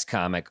 This next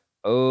comic,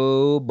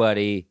 oh,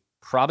 buddy,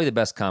 probably the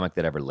best comic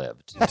that ever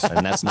lived.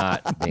 And that's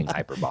not being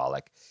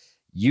hyperbolic.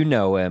 You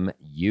know him.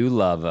 You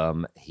love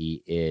him.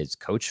 He is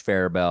Coach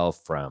Farabelle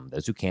from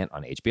Those Who Can't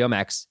on HBO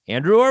Max,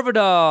 Andrew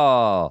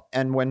Orvidal.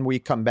 And when we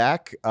come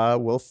back,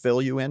 we'll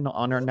fill you in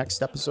on our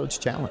next episode's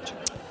challenge.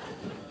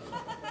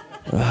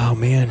 Oh,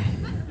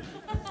 man.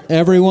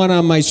 Everyone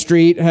on my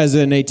street has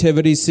a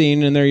nativity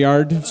scene in their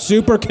yard.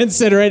 Super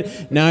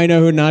considerate. Now I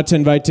know who not to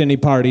invite to any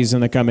parties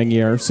in the coming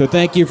year. So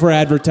thank you for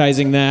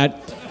advertising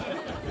that.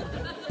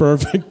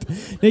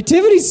 Perfect.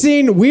 Nativity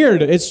scene,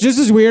 weird. It's just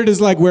as weird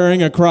as like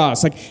wearing a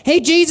cross. Like,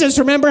 hey, Jesus,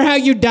 remember how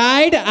you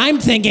died? I'm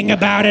thinking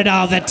about it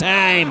all the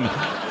time.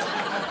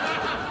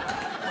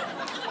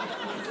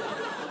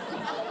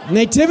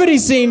 Nativity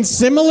scene,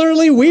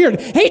 similarly weird.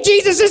 Hey,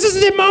 Jesus, this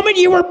is the moment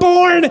you were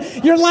born.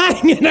 You're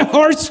lying in a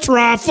horse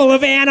trough full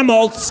of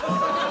animals.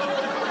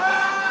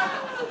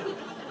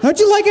 How'd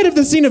you like it if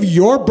the scene of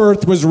your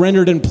birth was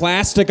rendered in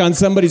plastic on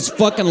somebody's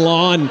fucking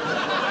lawn?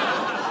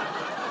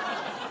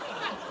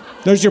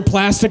 There's your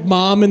plastic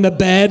mom in the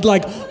bed,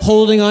 like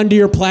holding onto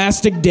your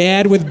plastic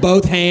dad with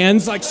both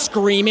hands, like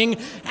screaming.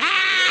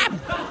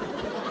 Ah!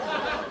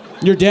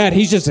 Your dad,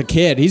 he's just a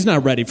kid. He's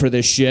not ready for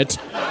this shit.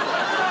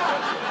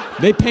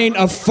 They paint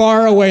a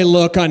faraway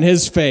look on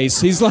his face.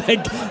 He's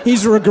like,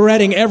 he's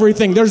regretting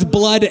everything. There's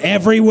blood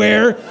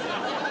everywhere.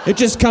 It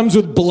just comes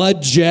with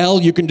blood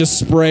gel you can just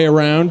spray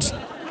around.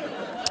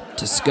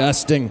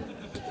 Disgusting.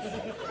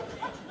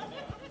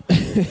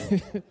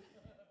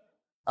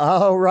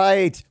 All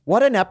right.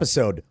 What an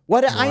episode.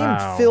 I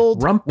am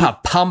filled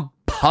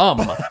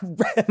Rumpa-pum-pum.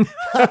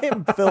 I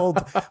am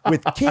filled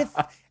with kith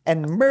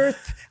and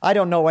mirth. I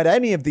don't know what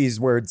any of these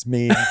words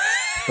mean,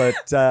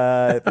 but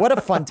what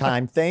a fun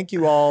time. Thank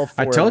you all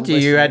for I told you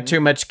listening. you had too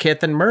much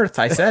kith and mirth.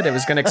 I said it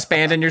was going to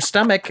expand in your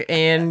stomach,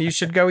 and you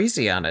should go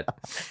easy on it.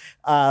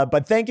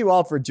 But thank you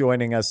all for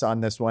joining us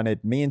on this one.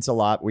 It means a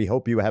lot. We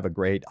hope you have a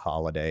great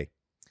holiday.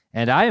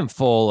 And I am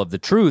full of the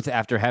truth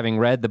after having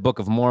read the Book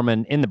of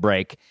Mormon in the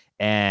break.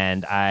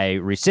 And I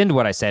rescind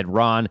what I said.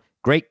 Ron,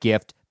 great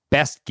gift,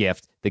 best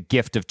gift, the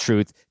gift of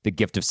truth, the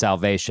gift of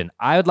salvation.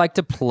 I would like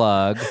to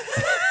plug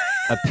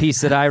a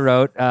piece that I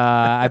wrote.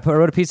 I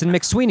wrote a piece in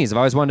McSweeney's. I've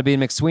always wanted to be in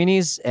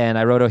McSweeney's, and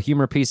I wrote a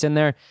humor piece in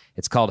there.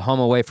 It's called Home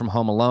Away from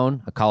Home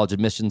Alone, a college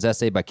admissions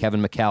essay by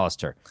Kevin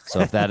McAllister. So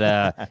if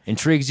that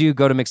intrigues you,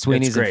 go to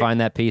McSweeney's and find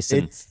that piece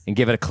and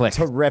give it a click.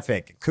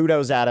 Terrific.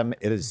 Kudos, Adam.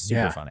 It is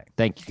super funny.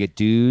 Thank you,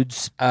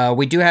 dudes.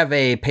 We do have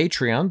a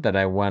Patreon that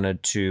I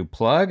wanted to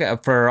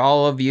plug. For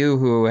all of you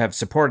who have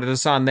supported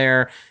us on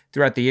there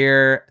throughout the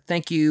year,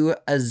 thank you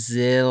a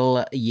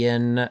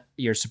zillion.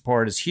 Your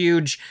support is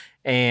huge.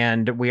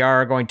 And we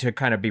are going to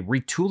kind of be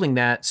retooling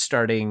that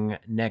starting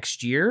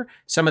next year.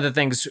 Some of the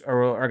things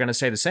are going to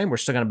stay the same. We're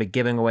still going to be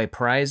giving away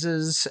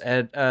prizes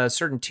at a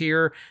certain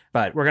tier,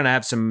 but we're going to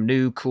have some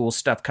new cool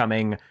stuff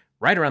coming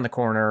right around the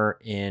corner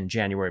in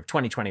January of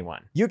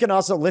 2021. You can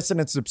also listen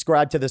and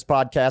subscribe to this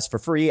podcast for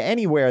free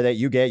anywhere that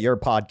you get your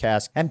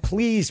podcast. And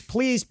please,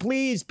 please,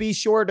 please be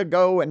sure to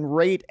go and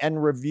rate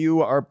and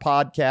review our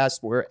podcast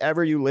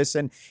wherever you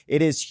listen.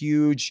 It is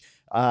huge.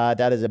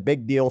 That is a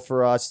big deal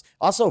for us.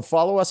 Also,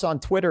 follow us on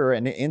Twitter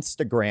and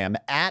Instagram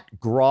at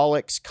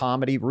Grawlix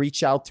Comedy.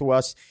 Reach out to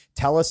us.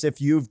 Tell us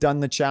if you've done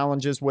the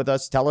challenges with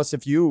us. Tell us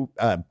if you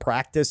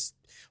practice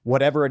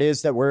whatever it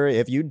is that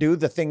if you do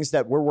the things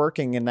that we're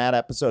working in that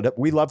episode.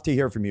 We love to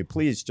hear from you.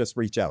 Please just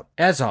reach out.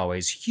 As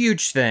always,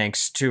 huge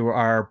thanks to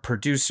our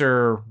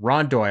producer,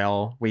 Ron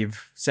Doyle.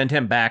 We've sent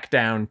him back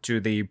down to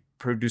the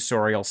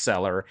producerial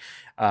cellar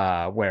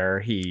where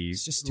he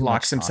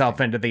locks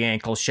himself into the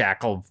ankle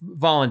shackle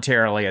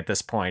voluntarily at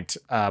this point.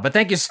 But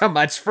thank you so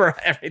much for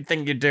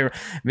everything you do.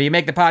 You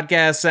make the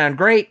podcast sound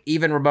great,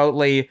 even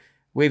remotely.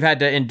 We've had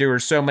to endure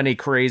so many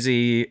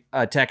crazy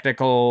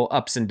technical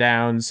ups and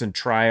downs and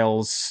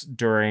trials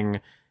during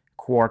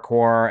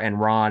Quar, and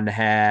Ron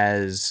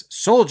has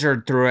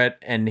soldiered through it,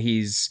 and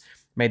he's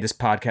made this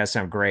podcast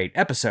sound great,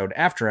 episode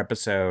after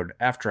episode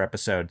after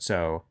episode.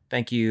 So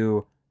thank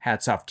you.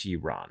 Hats off to you,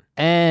 Ron.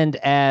 And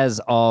as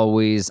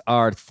always,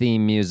 our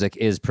theme music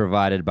is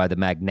provided by the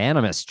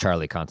magnanimous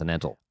Charlie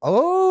Continental.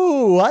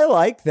 Oh, I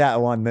like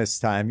that one this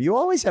time. You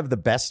always have the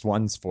best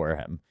ones for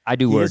him. I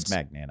do He words. is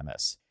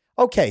magnanimous.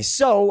 Okay,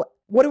 so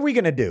what are we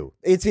going to do?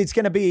 It's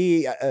going to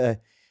be a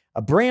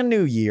brand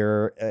new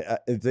year,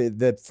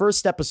 the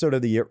first episode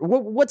of the year.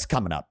 What's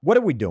coming up? What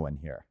are we doing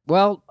here?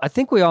 Well, I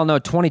think we all know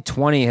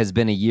 2020 has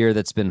been a year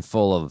that's been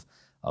full of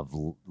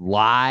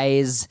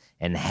lies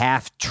and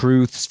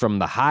half-truths from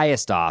the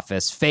highest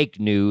office, fake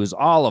news,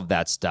 all of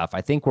that stuff.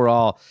 I think we're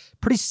all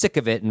pretty sick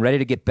of it and ready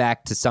to get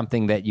back to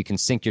something that you can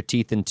sink your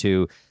teeth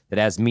into that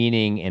has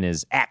meaning and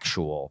is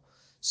actual.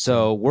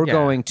 So we're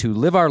going to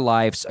live our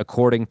lives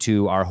according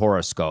to our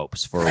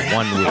horoscopes for 1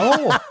 week.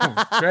 Oh,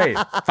 great.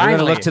 We're going Finally,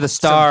 to look to the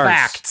some stars.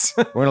 facts.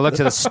 We're going to look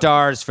to the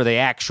stars for the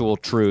actual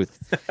truth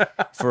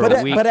for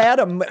a week. But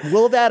Adam,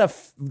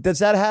 does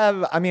that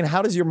have, I mean,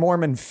 how does your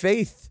Mormon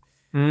faith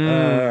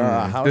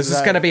This is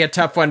going to be a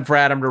tough one for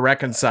Adam to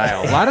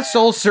reconcile. A lot of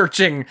soul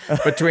searching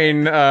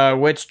between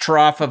which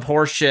trough of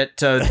horseshit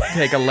to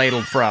take a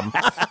ladle from.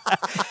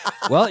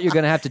 Well, you're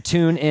going to have to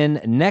tune in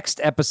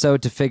next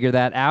episode to figure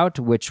that out,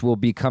 which will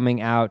be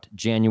coming out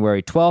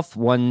January 12th,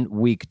 1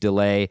 week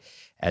delay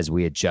as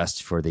we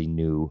adjust for the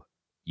new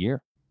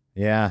year.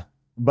 Yeah.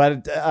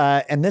 But,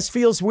 and this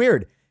feels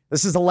weird.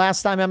 This is the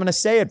last time I'm going to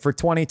say it for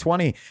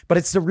 2020, but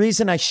it's the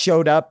reason I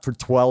showed up for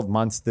 12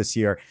 months this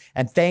year.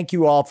 And thank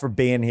you all for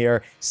being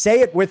here. Say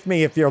it with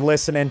me if you're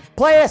listening.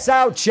 Play us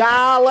out,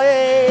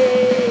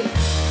 Charlie.